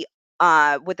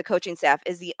with the coaching staff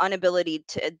is the inability,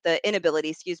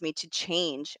 excuse me, to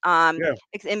change Yeah.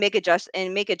 and make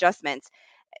adjustments,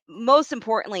 most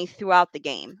importantly throughout the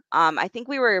game. I think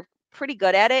we were pretty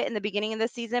good at it in the beginning of the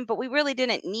season, but we really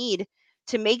didn't need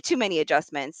to make too many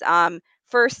adjustments.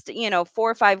 First, 4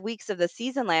 or 5 weeks of the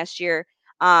season last year,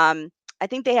 I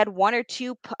think they had one or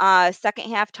two second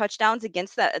half touchdowns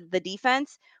against the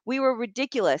defense. We were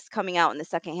ridiculous coming out in the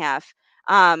second half.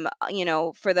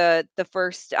 For the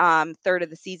first third of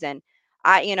the season.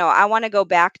 I want to go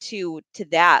back to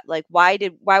that. Like, why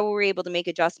were we able to make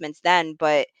adjustments then,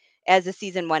 but as the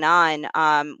season went on,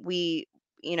 you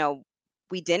know,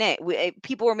 we didn't.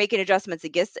 People were making adjustments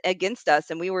against us,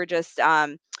 and we were just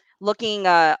looking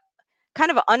kind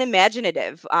of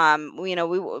unimaginative.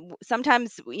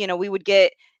 Sometimes we would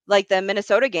get like the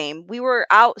Minnesota game. We were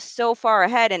out so far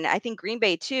ahead, and I think Green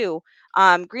Bay too.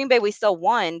 Green Bay we still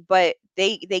won, but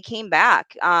they came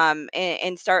back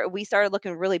we started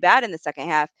looking really bad in the second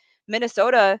half.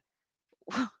 Minnesota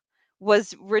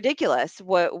was ridiculous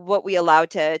what we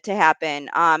allowed to happen.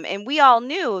 And we all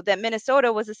knew that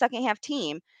Minnesota was a second half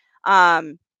team.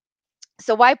 Um,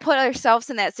 so why put ourselves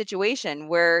in that situation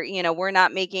where we're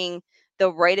not making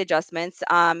the right adjustments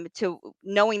to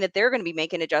knowing that they're going to be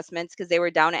making adjustments because they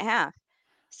were down at half.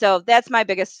 So that's my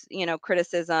biggest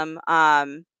criticism.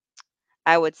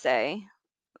 I would say.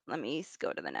 Let me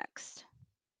go to the next.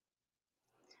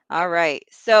 All right.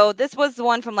 So this was the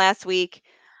one from last week.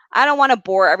 I don't want to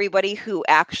bore everybody who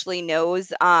actually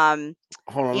knows. Hold on.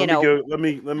 You Let me know, go.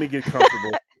 Let me get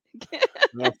comfortable.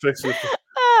 I'll fix it.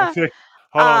 Ah,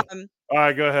 Hold on. um, All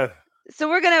right, go ahead. so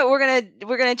we're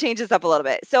gonna change this up a little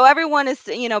bit. So everyone has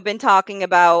been talking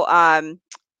about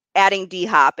adding D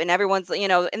Hop, and everyone's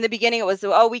in the beginning it was,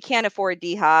 oh, we can't afford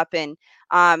D Hop, and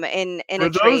in For a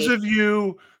those trade. of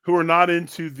you who are not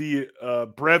into the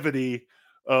brevity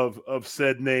of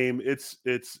said name, it's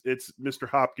Mr.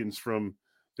 Hopkins from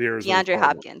the Arizona DeAndre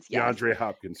Cardinals. Hopkins, yes. DeAndre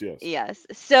Hopkins, yes. Yes.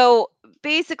 So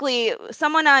basically,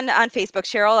 someone on Facebook,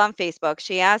 Cheryl on Facebook,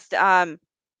 she asked,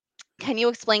 can you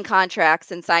explain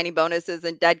contracts and signing bonuses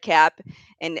and dead cap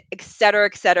and et cetera,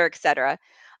 et cetera, et cetera?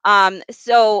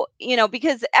 So,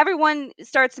 because everyone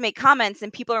starts to make comments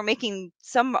and people are making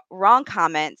some wrong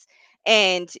comments.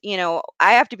 And,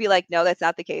 I have to be like, no, that's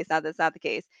not the case. No, that's not the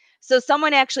case. So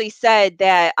someone actually said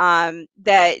that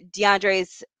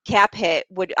DeAndre's cap hit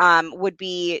would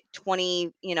be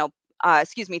 30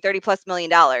 plus $1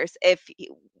 million if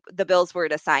the Bills were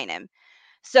to sign him.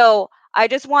 So I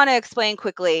just want to explain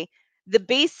quickly. The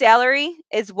base salary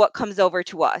is what comes over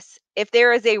to us. If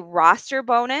there is a roster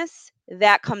bonus,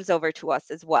 that comes over to us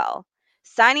as well.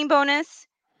 Signing bonus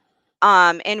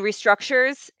and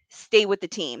restructures stay with the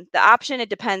team. The option, it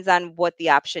depends on what the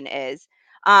option is.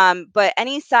 But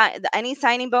any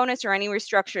signing bonus or any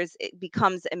restructures, it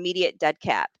becomes immediate dead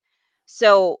cap.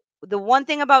 So the one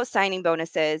thing about signing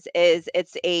bonuses is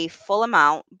it's a full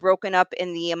amount broken up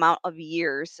in the amount of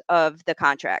years of the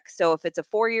contract. So if it's a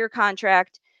 4-year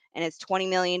contract and it's $20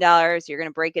 million, you're going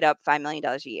to break it up $5 million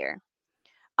a year.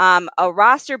 A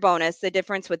roster bonus, the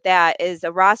difference with that is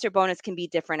a roster bonus can be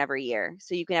different every year.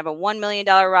 So you can have a $1 million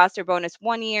roster bonus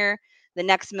one year. The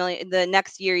next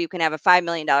year you can have a $5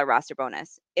 million roster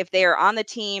bonus. If they are on the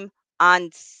team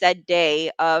on said day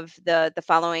of the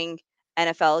following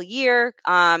NFL year,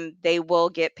 they will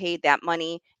get paid that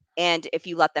money. And if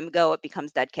you let them go, it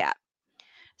becomes dead cap.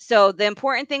 So the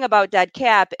important thing about dead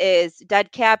cap is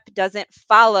dead cap doesn't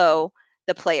follow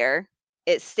the player.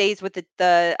 It stays with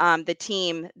the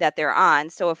team that they're on.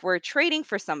 So if we're trading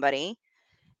for somebody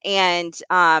and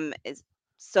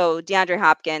so DeAndre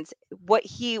Hopkins, what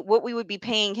we would be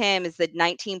paying him is the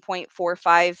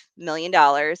 $19.45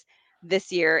 million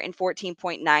this year and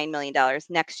 $14.9 million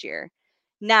next year.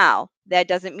 Now, that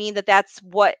doesn't mean that that's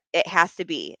what it has to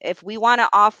be. If we want to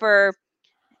offer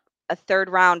a third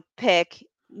round pick,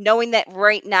 knowing that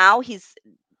right now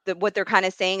what they're kind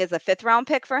of saying is a fifth round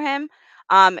pick for him,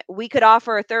 we could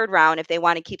offer a third round if they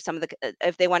want to keep some of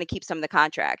the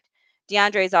contract.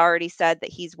 DeAndre's already said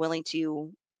that he's willing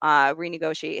to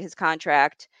renegotiate his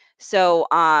contract. So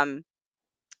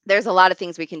there's a lot of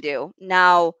things we can do.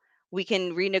 Now we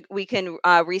can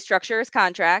restructure his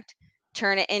contract,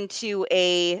 turn it into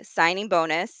a signing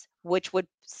bonus, which would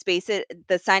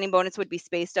the signing bonus would be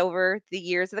spaced over the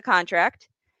years of the contract.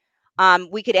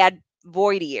 We could add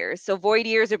void years. So void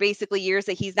years are basically years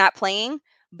that he's not playing,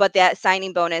 but that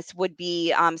signing bonus would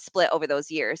be split over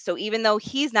those years. So even though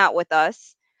he's not with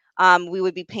us, we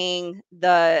would be paying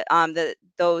the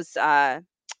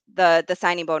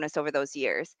signing bonus over those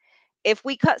years. If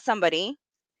we cut somebody,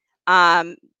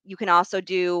 you can also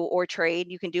do or trade.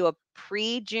 You can do a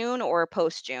pre-June or a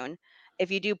post-June.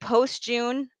 If you do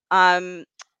post-June,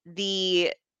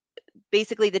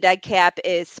 basically the dead cap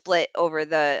is split over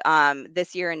the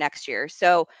this year and next year.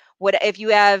 So if you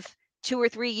have 2 or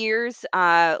 3 years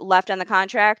left on the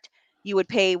contract, you would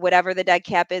pay whatever the dead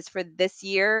cap is for this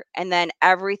year, and then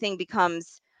everything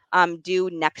becomes due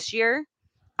next year.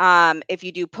 If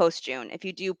you do post-June. If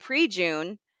you do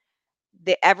pre-June,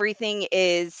 everything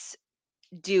is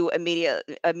due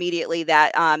immediately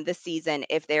that this season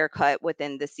if they're cut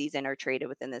within the season or traded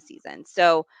within the season.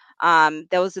 So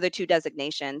those are the two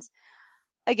designations.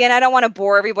 Again, I don't want to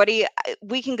bore everybody.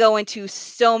 We can go into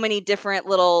so many different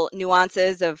little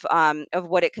nuances of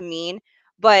what it can mean,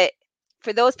 but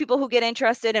for those people who get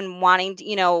interested in wanting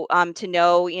to, to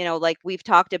know, like we've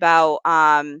talked about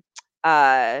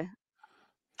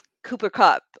Cooper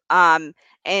Kupp, and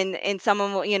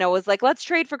someone was like, let's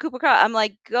trade for Cooper Kupp. I'm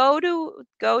like, go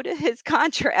to his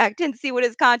contract and see what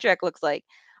his contract looks like.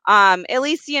 At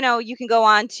least you can go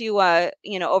on to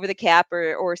Over the Cap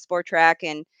or Sport Track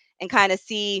and kind of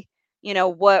see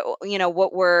what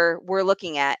we're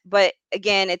looking at. But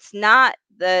again, it's not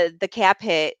the cap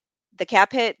hit. The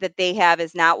cap hit that they have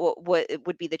is not what it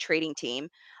would be the trading team.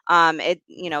 Some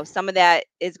of that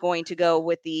is going to go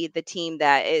with the team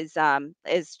that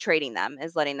is trading them,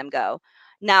 is letting them go.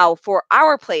 Now, for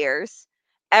our players,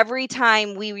 every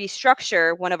time we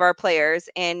restructure one of our players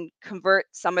and convert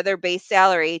some of their base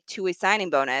salary to a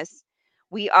signing bonus,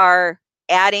 we are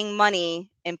adding money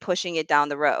and pushing it down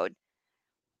the road.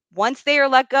 Once they are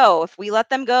let go, if we let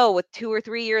them go with 2 or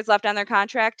 3 years left on their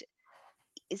contract,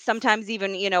 sometimes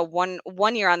even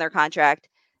one year on their contract,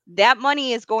 that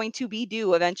money is going to be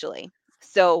due eventually.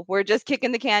 So we're just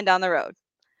kicking the can down the road.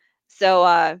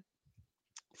 So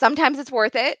sometimes it's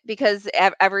worth it because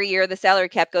every year the salary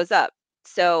cap goes up.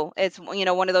 So it's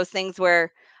one of those things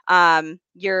where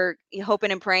you're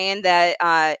hoping and praying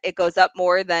that it goes up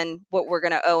more than what we're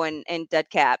going to owe in dead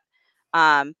cap.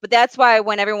 But that's why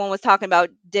when everyone was talking about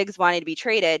Diggs wanting to be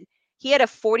traded, he had a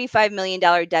 $45 million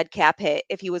dead cap hit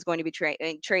if he was going to be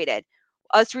traded.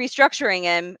 Us restructuring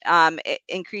him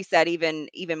increased that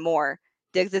even more.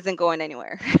 Diggs isn't going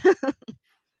anywhere.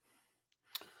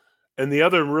 And the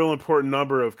other real important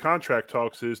number of contract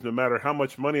talks is no matter how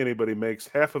much money anybody makes,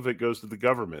 half of it goes to the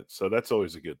government. So that's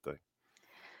always a good thing.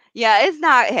 Yeah, it's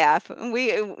not half.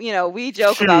 We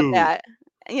joke about that.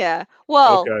 Yeah.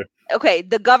 Well, okay.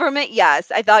 The government,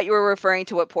 yes. I thought you were referring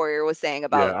to what Poirier was saying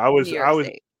about New York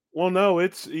State. Well, no,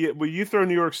 you throw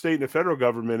New York State and the federal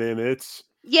government in, it's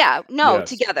yes.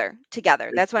 Together.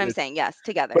 That's what I'm saying. Yes,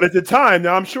 together. But at the time,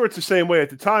 now I'm sure it's the same way. At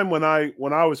the time when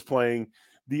I was playing,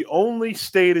 the only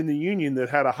state in the union that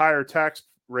had a higher tax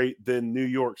rate than New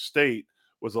York State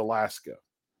was Alaska.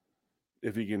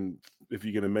 If you can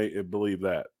believe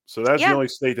that. So that's the only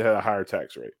state that had a higher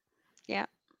tax rate. Yeah.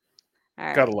 All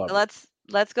right. Gotta love it.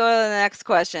 Let's go to the next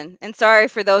question. And sorry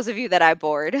for those of you that I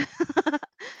bored.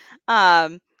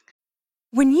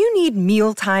 When you need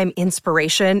mealtime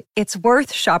inspiration, it's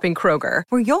worth shopping Kroger,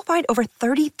 where you'll find over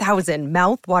 30,000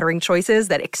 mouth-watering choices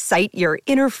that excite your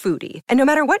inner foodie. And no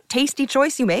matter what tasty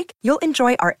choice you make, you'll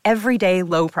enjoy our everyday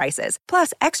low prices,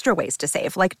 plus extra ways to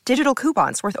save, like digital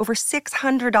coupons worth over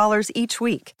 $600 each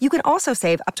week. You can also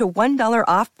save up to $1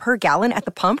 off per gallon at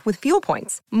the pump with fuel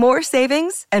points. More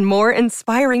savings and more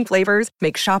inspiring flavors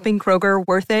make shopping Kroger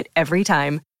worth it every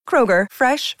time. Kroger,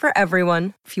 fresh for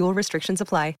everyone. Fuel restrictions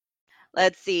apply.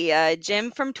 Let's see.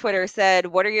 Jim from Twitter said,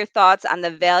 what are your thoughts on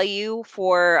the value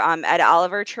for Ed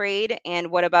Oliver trade? And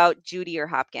what about Jeudy or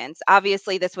Hopkins?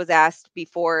 Obviously, this was asked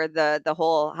before the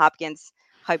whole Hopkins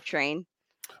hype train.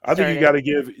 I think you got to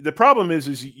give. The problem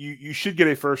is you should get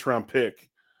a first round pick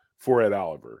for Ed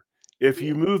Oliver. If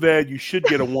you move Ed, you should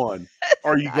get a 1.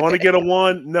 Are you going to get a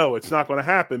 1? No, it's not going to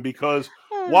happen because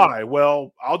why?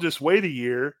 Well, I'll just wait a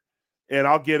year and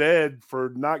I'll get Ed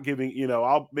for not giving,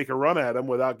 I'll make a run at him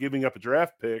without giving up a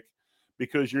draft pick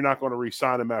because you're not going to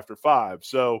re-sign him after 5.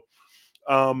 So,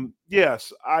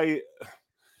 yes,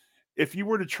 if you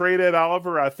were to trade Ed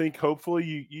Oliver, I think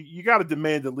hopefully you got to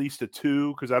demand at least a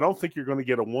 2 because I don't think you're going to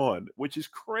get a 1, which is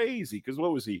crazy because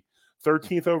what was he,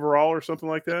 13th overall or something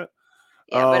like that?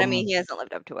 Yeah, but I mean, he hasn't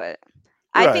lived up to it.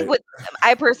 Right.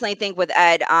 I personally think with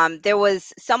Ed, there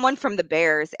was someone from the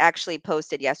Bears actually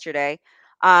posted yesterday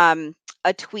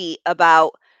a tweet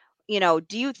about, do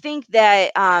you think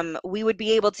that we would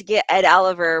be able to get Ed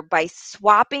Oliver by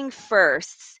swapping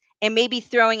firsts and maybe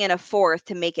throwing in a 4th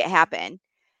to make it happen?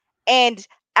 And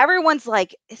everyone's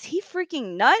like, is he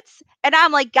freaking nuts? And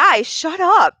I'm like, guys, shut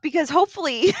up, because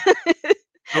hopefully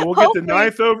so we'll get the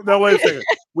 9th over. No, wait a second.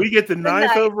 We get the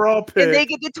 9th overall pick. And they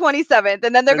get the 27th.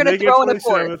 And then they're going to throw in a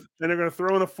 4th. And they're going to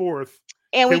throw in a 4th.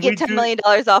 And we get $10 million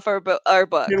off our books.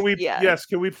 Yes,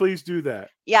 can we please do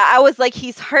that? Yeah, I was like,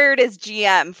 he's hired as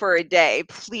GM for a day,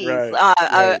 please,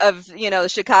 right. Of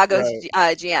Chicago's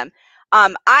GM.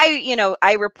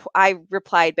 I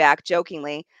replied back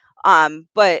jokingly,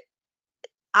 but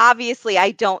obviously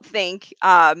I don't think,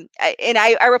 I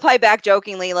replied back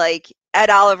jokingly like, Ed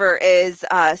Oliver is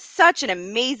such an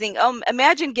amazing.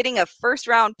 Imagine getting a first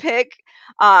round pick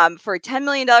for $10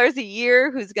 million a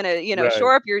year, who's gonna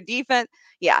shore up your defense.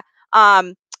 Yeah.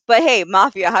 But hey,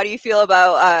 Mafia, how do you feel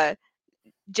about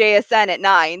JSN at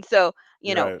 9? So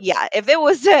yeah, if it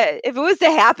was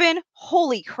to happen,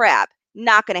 holy crap,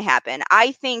 not gonna happen.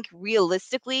 I think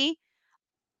realistically,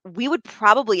 we would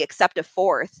probably accept a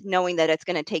 4th, knowing that it's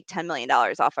going to take $10 million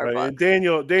off our books.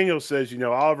 And Daniel says,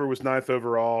 Oliver was 9th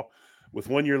overall with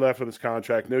 1 year left on his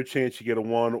contract. No chance you get a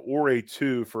 1 or a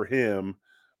 2 for him.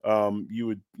 You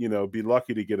would, be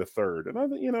lucky to get a 3rd. And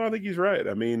I think he's right.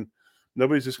 I mean,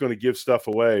 nobody's just going to give stuff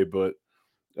away, but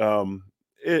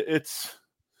it's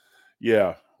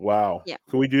wow. Yeah.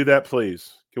 Can we do that,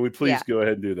 please? Can we please go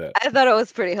ahead and do that? I thought it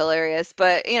was pretty hilarious,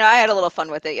 but I had a little fun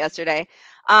with it yesterday.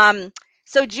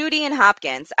 So Jeudy and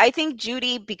Hopkins, I think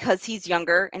Jeudy, because he's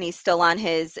younger and he's still on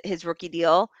his rookie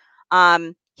deal,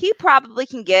 he probably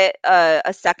can get a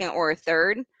 2nd or a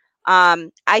 3rd.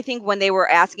 I think when they were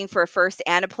asking for a 1st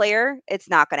and a player, it's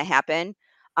not going to happen.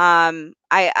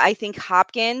 I think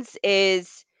Hopkins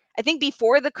is, I think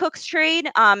before the Cooks trade,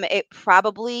 it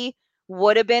probably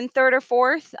would have been 3rd or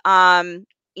 4th,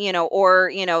 or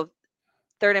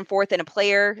 3rd and 4th and a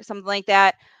player, something like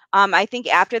that. I think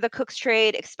after the Cooks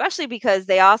trade, especially because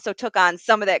they also took on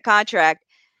some of that contract.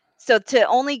 So to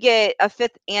only get a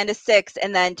 5th and a 6th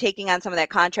and then taking on some of that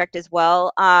contract as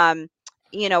well,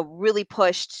 really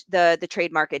pushed the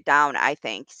trade market down, I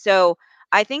think. So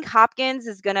I think Hopkins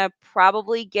is going to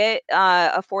probably get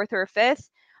a 4th or a 5th.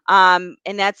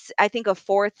 And that's, I think, a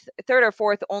 3rd or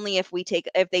 4th only if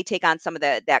they take on some of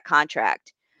that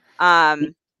contract.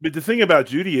 But the thing about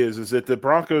Jeudy is that the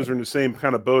Broncos are in the same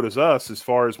kind of boat as us as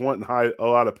far as wanting a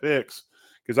lot of picks.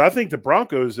 Because I think the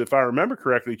Broncos, if I remember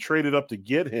correctly, traded up to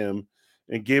get him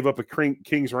and gave up a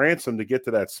king's ransom to get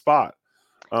to that spot.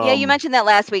 Yeah, you mentioned that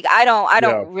last week. I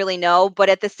don't really know, but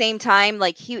at the same time,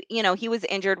 like he was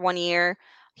injured 1 year.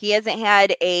 He hasn't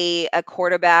had a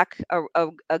quarterback,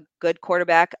 a good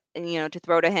quarterback, to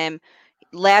throw to him.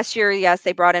 Last year, yes,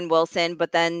 they brought in Wilson,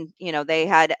 but then, they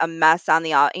had a mess on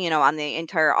the, on the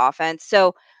entire offense.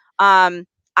 So I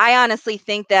honestly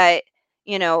think that,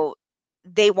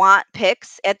 they want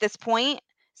picks at this point.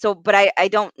 So, but I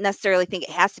don't necessarily think it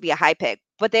has to be a high pick,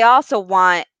 but they also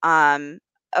want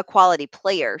a quality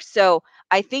player. So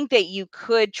I think that you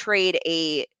could trade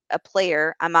a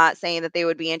player. I'm not saying that they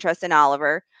would be interested in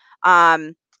Oliver.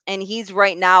 And he's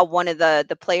right now one of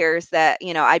the players that,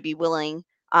 I'd be willing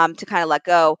to kind of let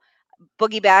go.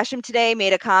 Boogie Basham today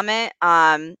made a comment.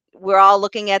 We're all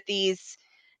looking at these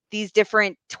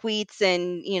different tweets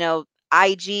and,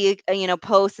 IG,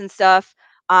 posts and stuff.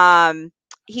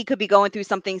 He could be going through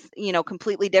something,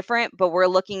 completely different, but we're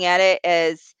looking at it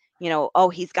as, oh,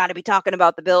 he's got to be talking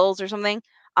about the Bills or something.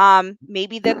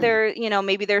 Maybe that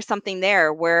maybe there's something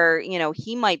there where,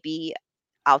 he might be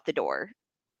out the door.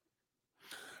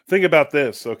 Think about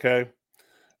this, okay?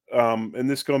 And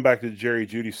this going back to the Jerry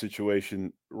Jeudy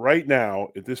situation, right now,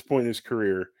 at this point in his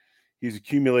career, he's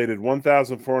accumulated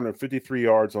 1,453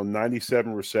 yards on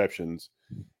 97 receptions.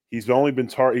 He's been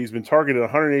targeted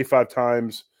 185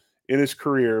 times in his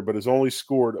career, but has only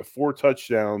scored 4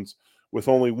 touchdowns, with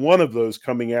only one of those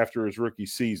coming after his rookie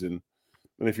season.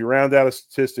 And if you round out his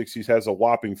statistics, he has a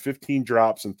whopping 15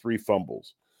 drops and 3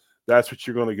 fumbles. That's what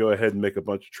you're going to go ahead and make a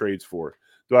bunch of trades for.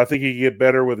 Do I think he could get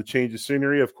better with a change of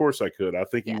scenery? Of course I could. I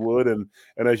think he would. And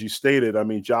as you stated, I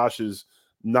mean, Josh is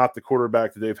not the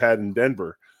quarterback that they've had in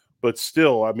Denver. But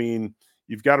still, I mean,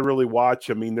 you've got to really watch.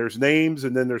 I mean, there's names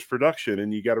and then there's production,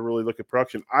 and you got to really look at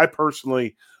production. I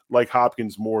personally like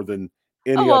Hopkins more than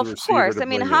any other receiver. Of course. I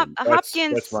mean,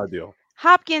 Hopkins. That's my deal.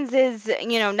 Hopkins is,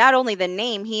 not only the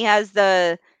name, he has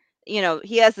the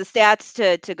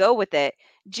stats to go with it.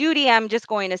 Jeudy, I'm just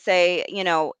going to say,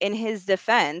 in his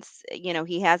defense,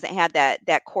 he hasn't had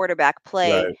that quarterback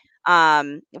play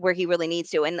where he really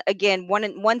needs to. And again,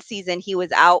 one season he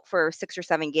was out for 6 or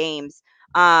 7 games.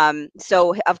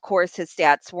 So of course his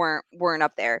stats weren't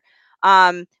up there.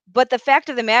 But the fact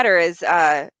of the matter is,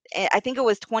 I think it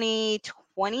was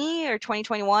 2020 or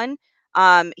 2021.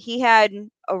 He had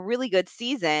a really good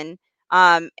season.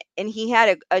 And he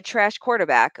had a trash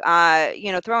quarterback,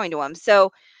 throwing to him.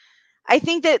 So I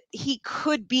think that he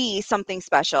could be something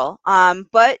special.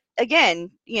 But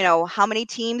again, how many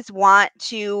teams want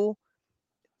to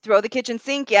throw the kitchen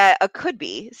sink at a could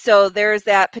be? So there's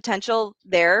that potential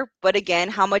there. But again,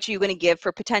 how much are you going to give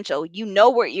for potential? You know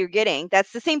what you're getting.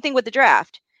 That's the same thing with the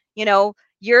draft.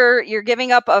 You're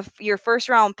giving up your first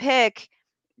round pick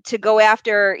to go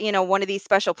after, one of these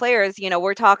special players.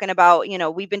 We're talking about,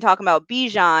 we've been talking about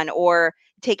Bijan or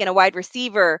taking a wide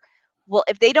receiver. Well,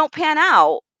 if they don't pan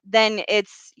out, then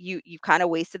it's you kind of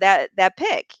wasted that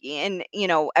pick in,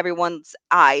 everyone's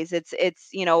eyes. It's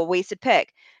a wasted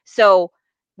pick. So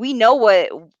we know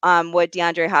what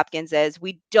DeAndre Hopkins is.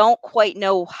 We don't quite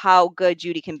know how good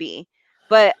Jeudy can be.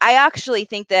 But I actually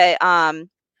think that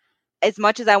as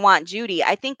much as I want Jeudy,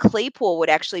 I think Claypool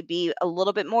would actually be a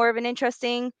little bit more of an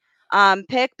interesting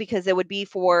pick, because it would be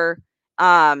for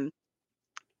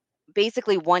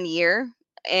basically 1 year.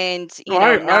 And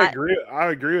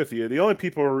I agree with you. The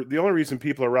only reason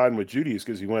people are riding with Jeudy is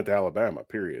because he went to Alabama.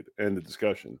 Period. End of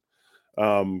discussion.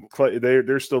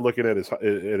 They're still looking at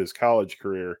his college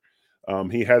career.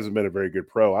 He hasn't been a very good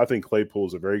pro. I think Claypool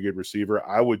is a very good receiver.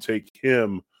 I would take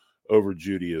him over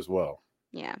Jeudy as well.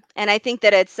 Yeah, and I think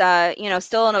that it's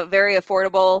still in a very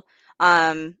affordable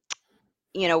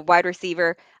wide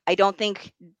receiver. I don't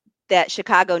think that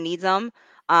Chicago needs them.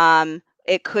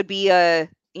 It could be a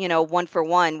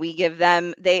 1-for-1. We give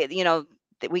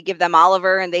them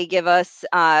Oliver and they give us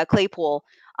Claypool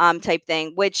type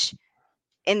thing, which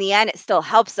in the end it still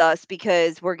helps us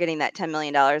because we're getting that $10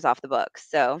 million off the books.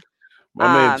 So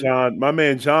my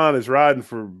man John is riding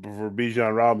for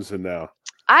Bijan Robinson now.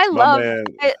 I love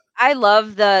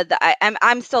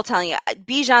I'm still telling you,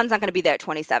 Bijan's not going to be there at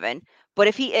 27. But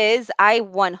if he is, I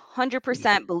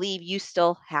 100% believe you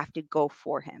still have to go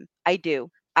for him. I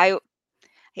do. I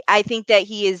think that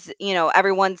he is,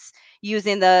 everyone's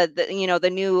using the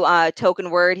new token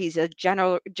word. He's a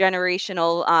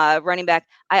generational running back.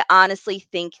 I honestly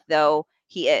think, though,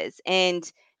 he is.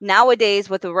 And nowadays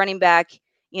with the running back,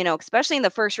 especially in the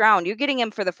first round, you're getting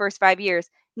him for the first 5 years.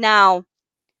 Now,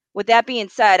 with that being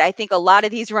said, I think a lot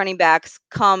of these running backs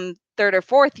come 3rd or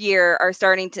 4th year are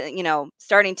starting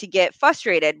to get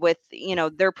frustrated with,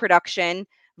 their production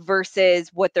versus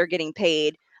what they're getting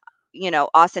paid.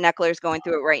 Austin Eckler's going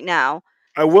through it right now.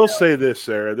 I will say this,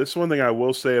 Sarah. This is one thing I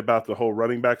will say about the whole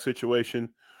running back situation.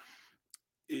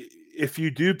 If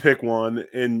you do pick one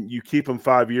and you keep him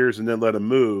 5 years and then let him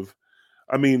move,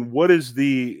 I mean, what is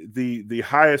the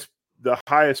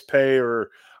highest pay,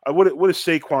 or what is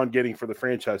Saquon getting for the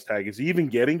franchise tag? Is he even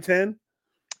getting 10?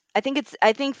 I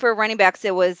think for running backs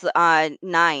it was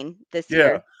 9 this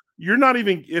year. Yeah, you're not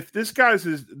even, if this guy's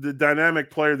is the dynamic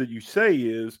player that you say he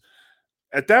is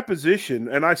at that position,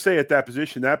 and I say at that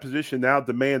position now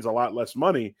demands a lot less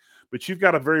money, but you've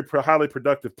got a very highly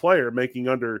productive player making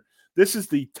this is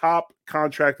the top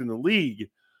contract in the league,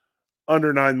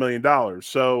 under $9 million.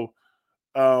 So,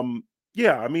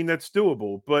 yeah, I mean, that's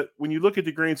doable. But when you look at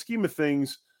the grand scheme of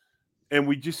things, and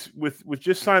we just with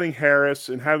just signing Harris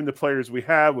and having the players we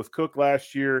have with Cook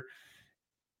last year,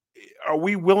 are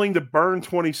we willing to burn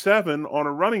 27 on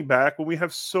a running back when we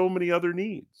have so many other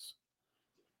needs?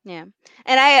 Yeah.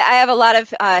 And I have a lot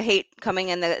of hate coming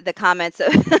in the comments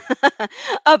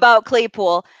about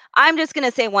Claypool. I'm just going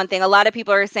to say one thing. A lot of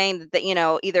people are saying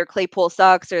that, either Claypool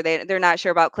sucks or they're not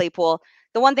sure about Claypool.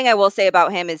 The one thing I will say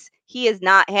about him is he has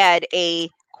not had a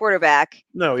quarterback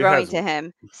throwing to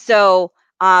him. So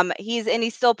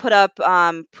he's still put up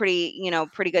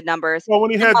pretty good numbers. Well, when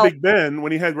he had Big Ben,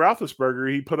 when he had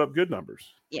Roethlisberger, he put up good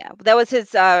numbers. Yeah, that was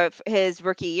his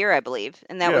rookie year, I believe,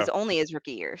 and that was only his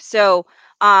rookie year. So,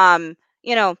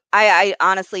 I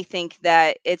honestly think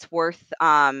that it's worth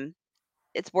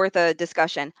it's worth a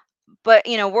discussion. But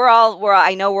I know we're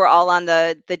all on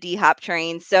the D Hop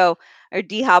train, so or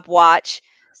D Hop watch.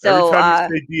 Every So time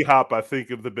you say D Hop, I think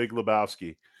of the Big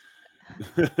Lebowski.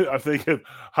 I think of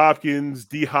Hopkins,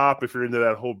 D Hop. If you're into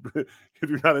that whole, if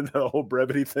you're not into that whole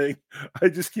brevity thing,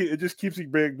 it just keeps you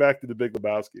bringing back to the Big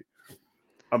Lebowski.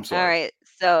 I'm sorry. all right.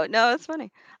 So no, it's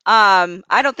funny.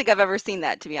 I don't think I've ever seen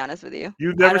that, to be honest with you.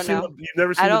 You've I never don't seen know.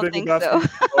 the don't Big think Lebowski?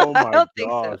 so. Oh I my don't think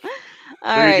so. gosh!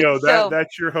 All There you right. go. So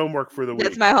That's your homework for the week.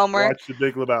 that's my homework. Watch the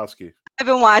Big Lebowski. I've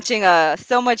been watching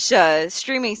so much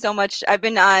streaming so much. I've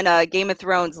been on Game of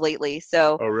Thrones lately.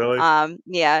 So Oh really?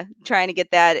 yeah, trying to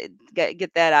get that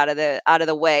out of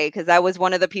the way, because I was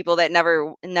one of the people that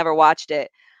never watched it.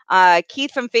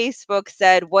 Keith from Facebook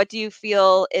said, "What do you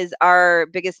feel is our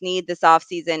biggest need this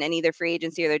offseason in either free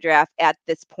agency or the draft at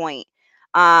this point?"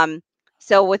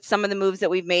 So with some of the moves that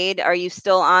we've made, are you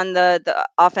still on the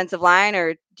offensive line,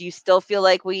 or do you still feel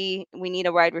like we need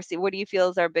a wide receiver? What do you feel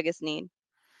is our biggest need?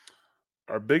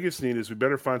 Our biggest need is we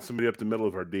better find somebody up the middle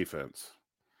of our defense,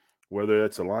 whether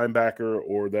that's a linebacker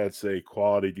or that's a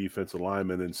quality defensive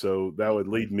lineman. And so that would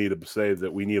lead me to say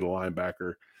that we need a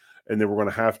linebacker, and then we're going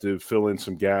to have to fill in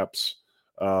some gaps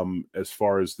as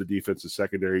far as the defensive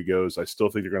secondary goes. I still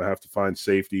think they're going to have to find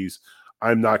safeties.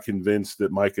 I'm not convinced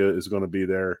that Micah is going to be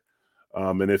there.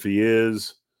 And if he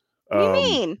is, What do you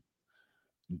mean?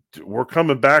 we're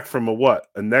coming back from a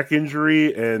neck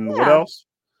injury, and what Yeah. else?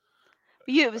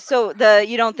 You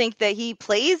don't think that he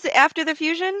plays after the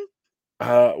fusion?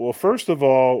 Well, first of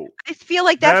all, I feel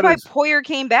like that's that why is Poyer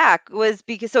came back, was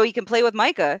because so he can play with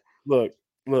Micah. look,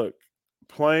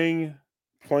 playing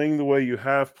the way you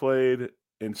have played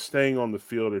and staying on the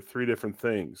field are three different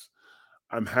things.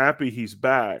 I'm happy he's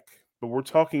back, but we're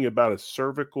talking about a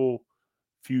cervical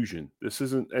fusion. This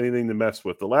isn't anything to mess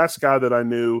with. The last guy that I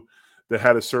knew that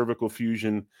had a cervical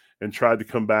fusion and tried to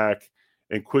come back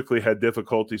and quickly had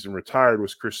difficulties and retired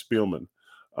was Chris Spielman.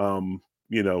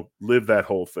 Lived that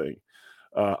whole thing.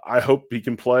 I hope he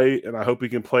can play, and I hope he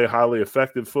can play highly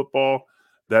effective football.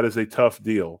 That is a tough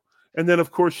deal. And then,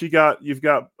 of course, you've got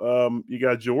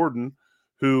Jordan,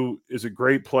 who is a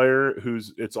great player.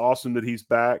 It's awesome that he's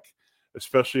back,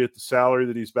 especially at the salary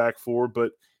that he's back for.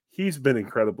 But he's been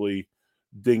incredibly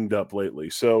dinged up lately.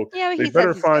 So Yeah, they he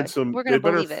better says he's find good. some. We're gonna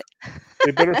believe it.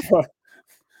 They better find.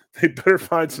 They better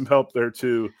find some help there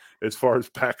too, as far as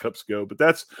backups go. But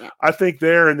that's, I think,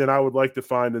 there. And then I would like to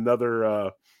find another.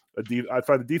 I'd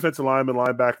find a defensive lineman,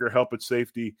 linebacker, help at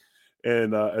safety,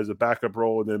 and as a backup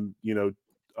role, and then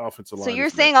offensive line. So you're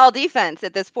saying all defense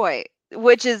at this point,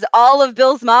 which is all of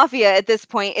Bill's Mafia at this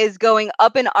point, is going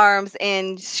up in arms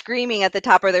and screaming at the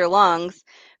top of their lungs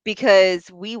because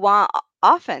we want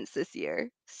offense this year.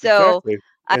 So exactly.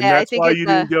 And I that's think why it's you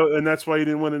didn't go, and that's why you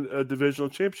didn't win a divisional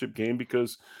championship game,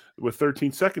 because with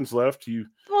 13 seconds left, that you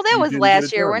was didn't get last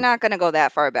it year. We're done. not going to go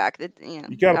that far back. You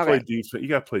got to play right. defense. You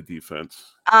got to play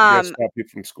defense. You got to stop people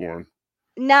from scoring.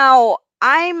 Now,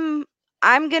 I'm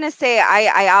going to say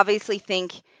I obviously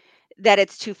think that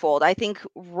it's twofold. I think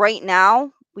right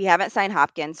now we haven't signed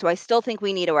Hopkins, so I still think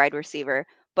we need a wide receiver,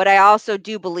 but I also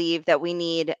do believe that we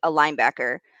need a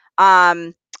linebacker.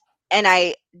 And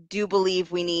I do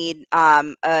believe we need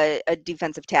a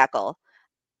defensive tackle,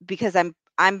 because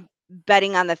I'm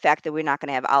betting on the fact that we're not going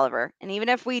to have Oliver. And even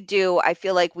if we do, I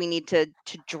feel like we need to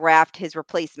draft his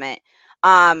replacement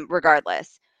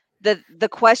regardless. The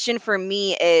question for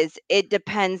me is, it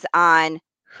depends on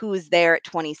who's there at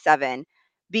 27,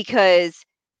 because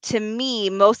to me,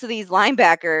 most of these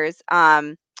linebackers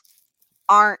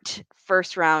aren't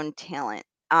first round talent.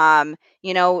 I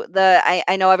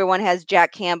know everyone has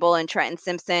Jack Campbell and Trenton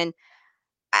Simpson.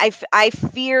 I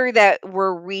fear that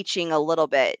we're reaching a little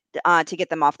bit to get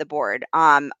them off the board.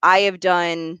 I have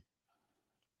done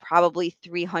probably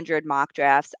 300 mock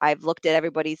drafts. I've looked at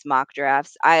everybody's mock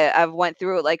drafts. I've went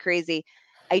through it like crazy.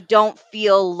 I don't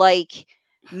feel like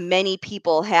many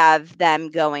people have them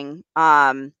going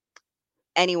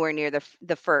anywhere near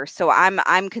the first. So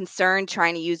I'm concerned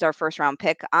trying to use our first round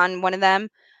pick on one of them.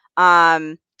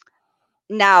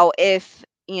 Now, if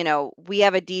we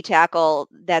have a D tackle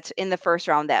that's in the first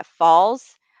round that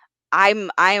falls,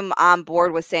 I'm on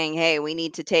board with saying, hey, we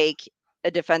need to take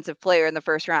a defensive player in the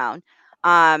first round.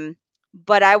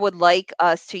 But I would like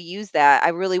us to use that. I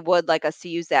really would like us to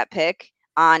use that pick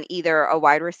on either a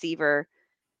wide receiver.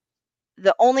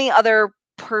 The only other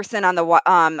person on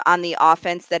the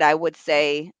offense that I would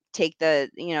say take the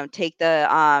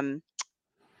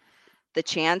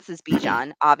chance is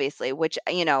Bijan, obviously, which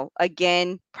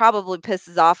again probably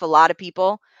pisses off a lot of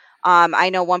people. I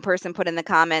know one person put in the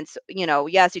comments,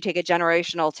 yes, you take a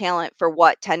generational talent for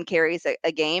what, 10 carries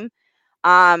a game.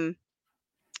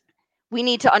 we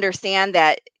need to understand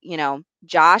that,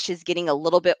 Josh is getting a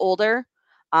little bit older.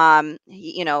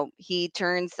 He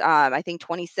turns, I think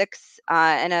 26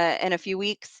 in a few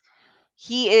weeks.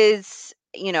 He is,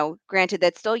 granted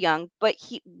that's still young, but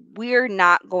we're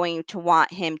not going to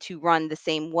want him to run the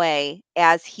same way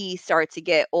as he starts to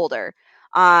get older.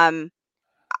 I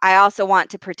also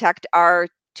want to protect our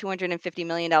 $250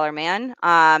 million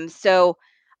man. So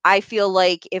I feel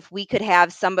like if we could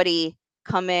have somebody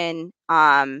come in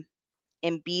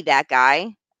and be that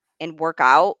guy and work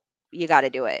out, you got to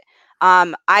do it.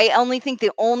 I only think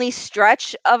the only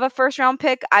stretch of a first round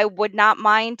pick I would not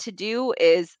mind to do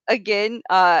is, again,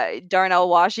 Darnell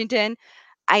Washington.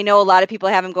 I know a lot of people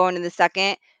have him going in the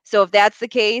second. So if that's the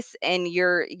case and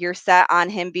you're set on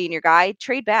him being your guy,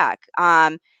 trade back.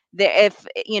 I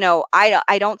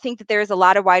don't think that there's a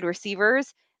lot of wide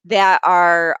receivers that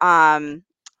are going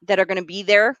to be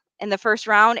there in the first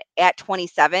round at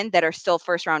 27 that are still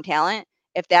first round talent.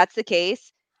 If that's the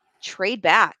case, trade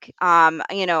back, and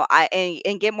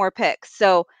get more picks.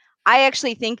 So I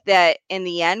actually think that in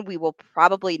the end, we will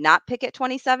probably not pick at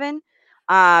 27,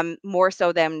 more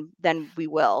so than we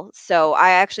will. So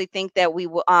I actually think that we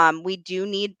do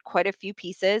need quite a few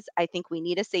pieces. I think we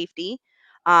need a safety.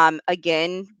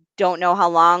 Again, don't know how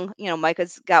long,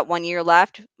 Micah's got 1 year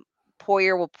left.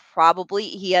 Poyer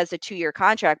he has a 2-year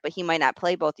contract, but he might not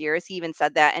play both years. He even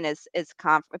said that in his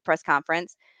press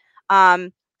conference.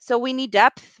 So we need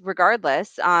depth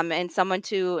regardless, and someone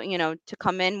to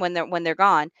come in when they're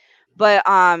gone. But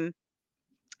I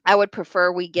would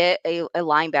prefer we get a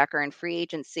linebacker in free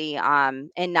agency,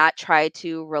 and not try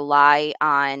to rely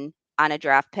on a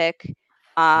draft pick,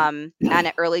 on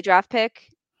an early draft pick,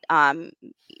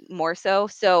 more so.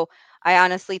 So I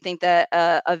honestly think that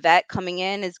a vet coming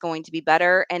in is going to be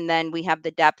better, and then we have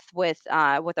the depth with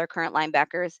our current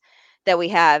linebackers that we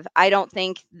have. I don't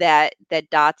think that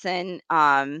Dotson,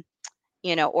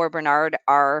 or Bernard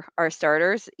are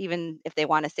starters, even if they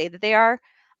want to say that they are.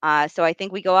 So I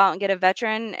think we go out and get a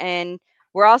veteran, and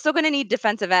we're also going to need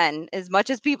defensive end. As much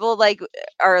as people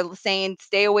are saying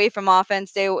stay away from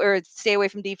offense, stay away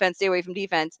from defense, stay away from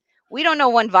defense. We don't know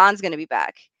when Von's going to be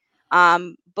back.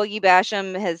 Boogie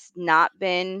Basham has not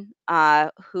been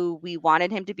who we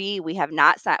wanted him to be. We have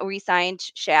not re-signed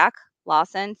Shaq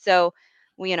Lawson. So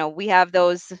we have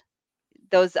those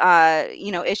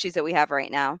issues that we have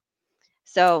right now.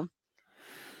 So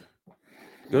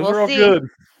those are all see. good.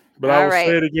 But all I will right.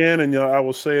 say it again, and I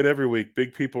will say it every week.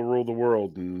 Big people rule the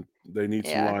world, and they need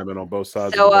some linemen on both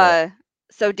sides of the ball.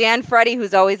 So Dan Freddy,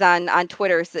 who's always on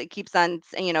Twitter, so keeps on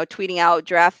tweeting out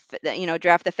draft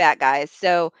the fat guys.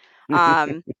 So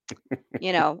I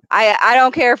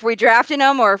don't care if we're drafting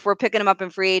them or if we're picking them up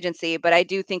in free agency, but I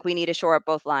do think we need to shore up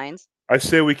both lines. I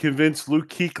say we convince Luke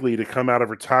Kuechly to come out of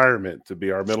retirement to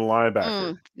be our middle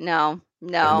linebacker. No.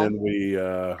 And then we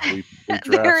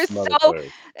draft some other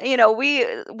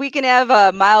players. We can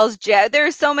have Miles Jack.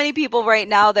 There's so many people right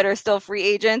now that are still free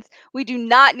agents. We do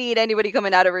not need anybody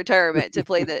coming out of retirement to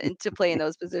play in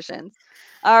those positions.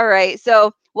 All right,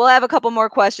 so we'll have a couple more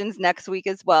questions next week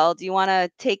as well. Do you want to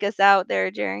take us out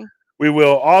there, Jerry? We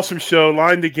will. Awesome show.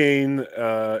 Line to Gain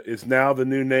is now the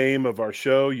new name of our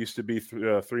show. Used to be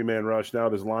Three-Man Rush. Now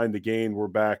it is Line to Gain. We're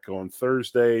back on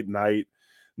Thursday night,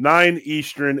 9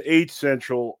 Eastern, 8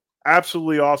 Central.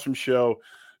 Absolutely awesome show.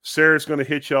 Sarah's going to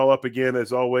hit y'all up again,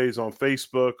 as always, on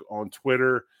Facebook, on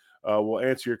Twitter. We'll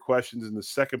answer your questions in the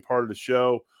second part of the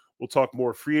show. We'll talk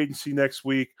more free agency next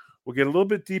week. We'll get a little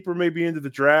bit deeper maybe into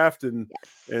the draft and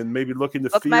maybe look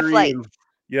into theory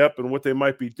and what they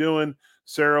might be doing.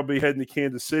 Sarah will be heading to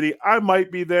Kansas City. I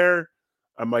might be there.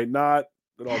 I might not.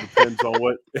 It all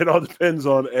depends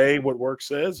on A, what work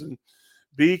says, and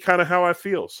B, kind of how I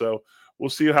feel. So we'll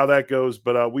see how that goes.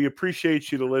 But we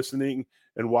appreciate you listening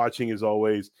and watching as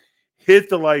always. Hit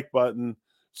the like button,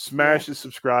 smash the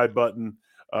subscribe button.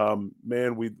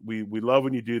 Man, we love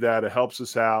when you do that. It helps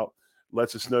us out,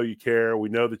 lets us know you care. We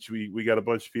know that we got a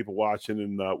bunch of people watching,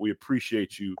 and we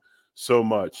appreciate you so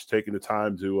much taking the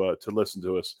time to listen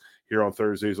to us here on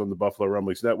Thursdays on the Buffalo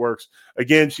Rumblings Networks.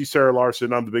 Again, she's Sarah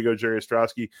Larson. I'm the Big O, Jerry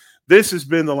Ostrowski. This has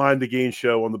been the Line to Gain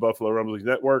show on the Buffalo Rumblings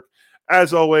Network.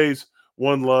 As always,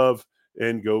 one love,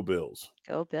 and go Bills.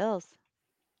 Go Bills.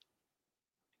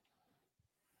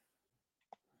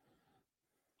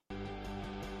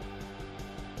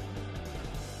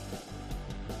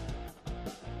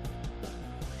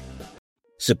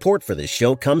 Support for this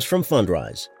show comes from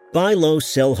Fundrise. Buy low,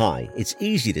 sell high. It's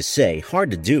easy to say, hard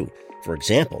to do. For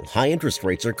example, high interest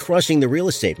rates are crushing the real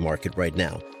estate market right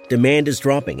now. Demand is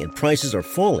dropping and prices are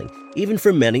falling, even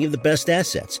for many of the best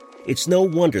assets. It's no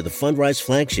wonder the Fundrise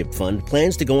Flagship Fund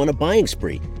plans to go on a buying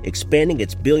spree, expanding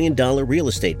its billion-dollar real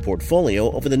estate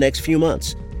portfolio over the next few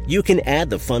months. You can add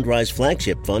the Fundrise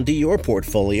Flagship Fund to your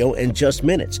portfolio in just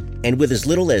minutes, and with as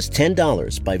little as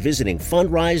 $10 by visiting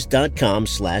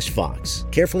fundrise.com/Fox.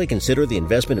 Carefully consider the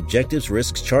investment objectives,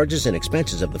 risks, charges, and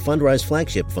expenses of the Fundrise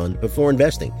Flagship Fund before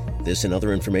investing. This and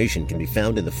other information can be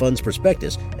found in the fund's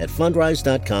prospectus at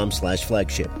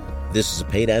fundrise.com/flagship. This is a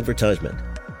paid advertisement.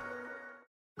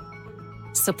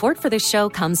 Support for this show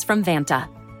comes from Vanta.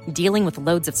 Dealing with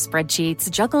loads of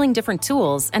spreadsheets, juggling different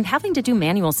tools, and having to do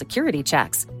manual security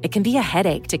checks, it can be a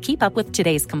headache to keep up with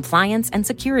today's compliance and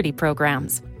security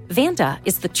programs. Vanta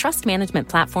is the trust management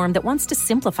platform that wants to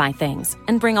simplify things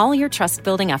and bring all your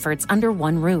trust-building efforts under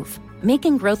one roof,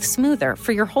 making growth smoother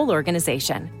for your whole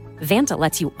organization. Vanta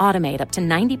lets you automate up to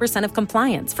 90% of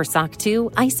compliance for SOC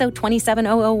 2, ISO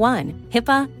 27001,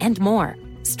 HIPAA, and more.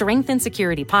 Strengthen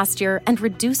security posture and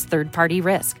reduce third-party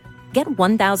risk. Get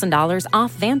 $1,000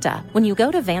 off Vanta when you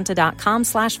go to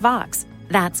vanta.com/Vox.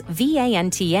 That's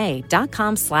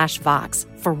VANTA.com/Vox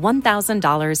for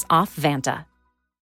 $1,000 off Vanta.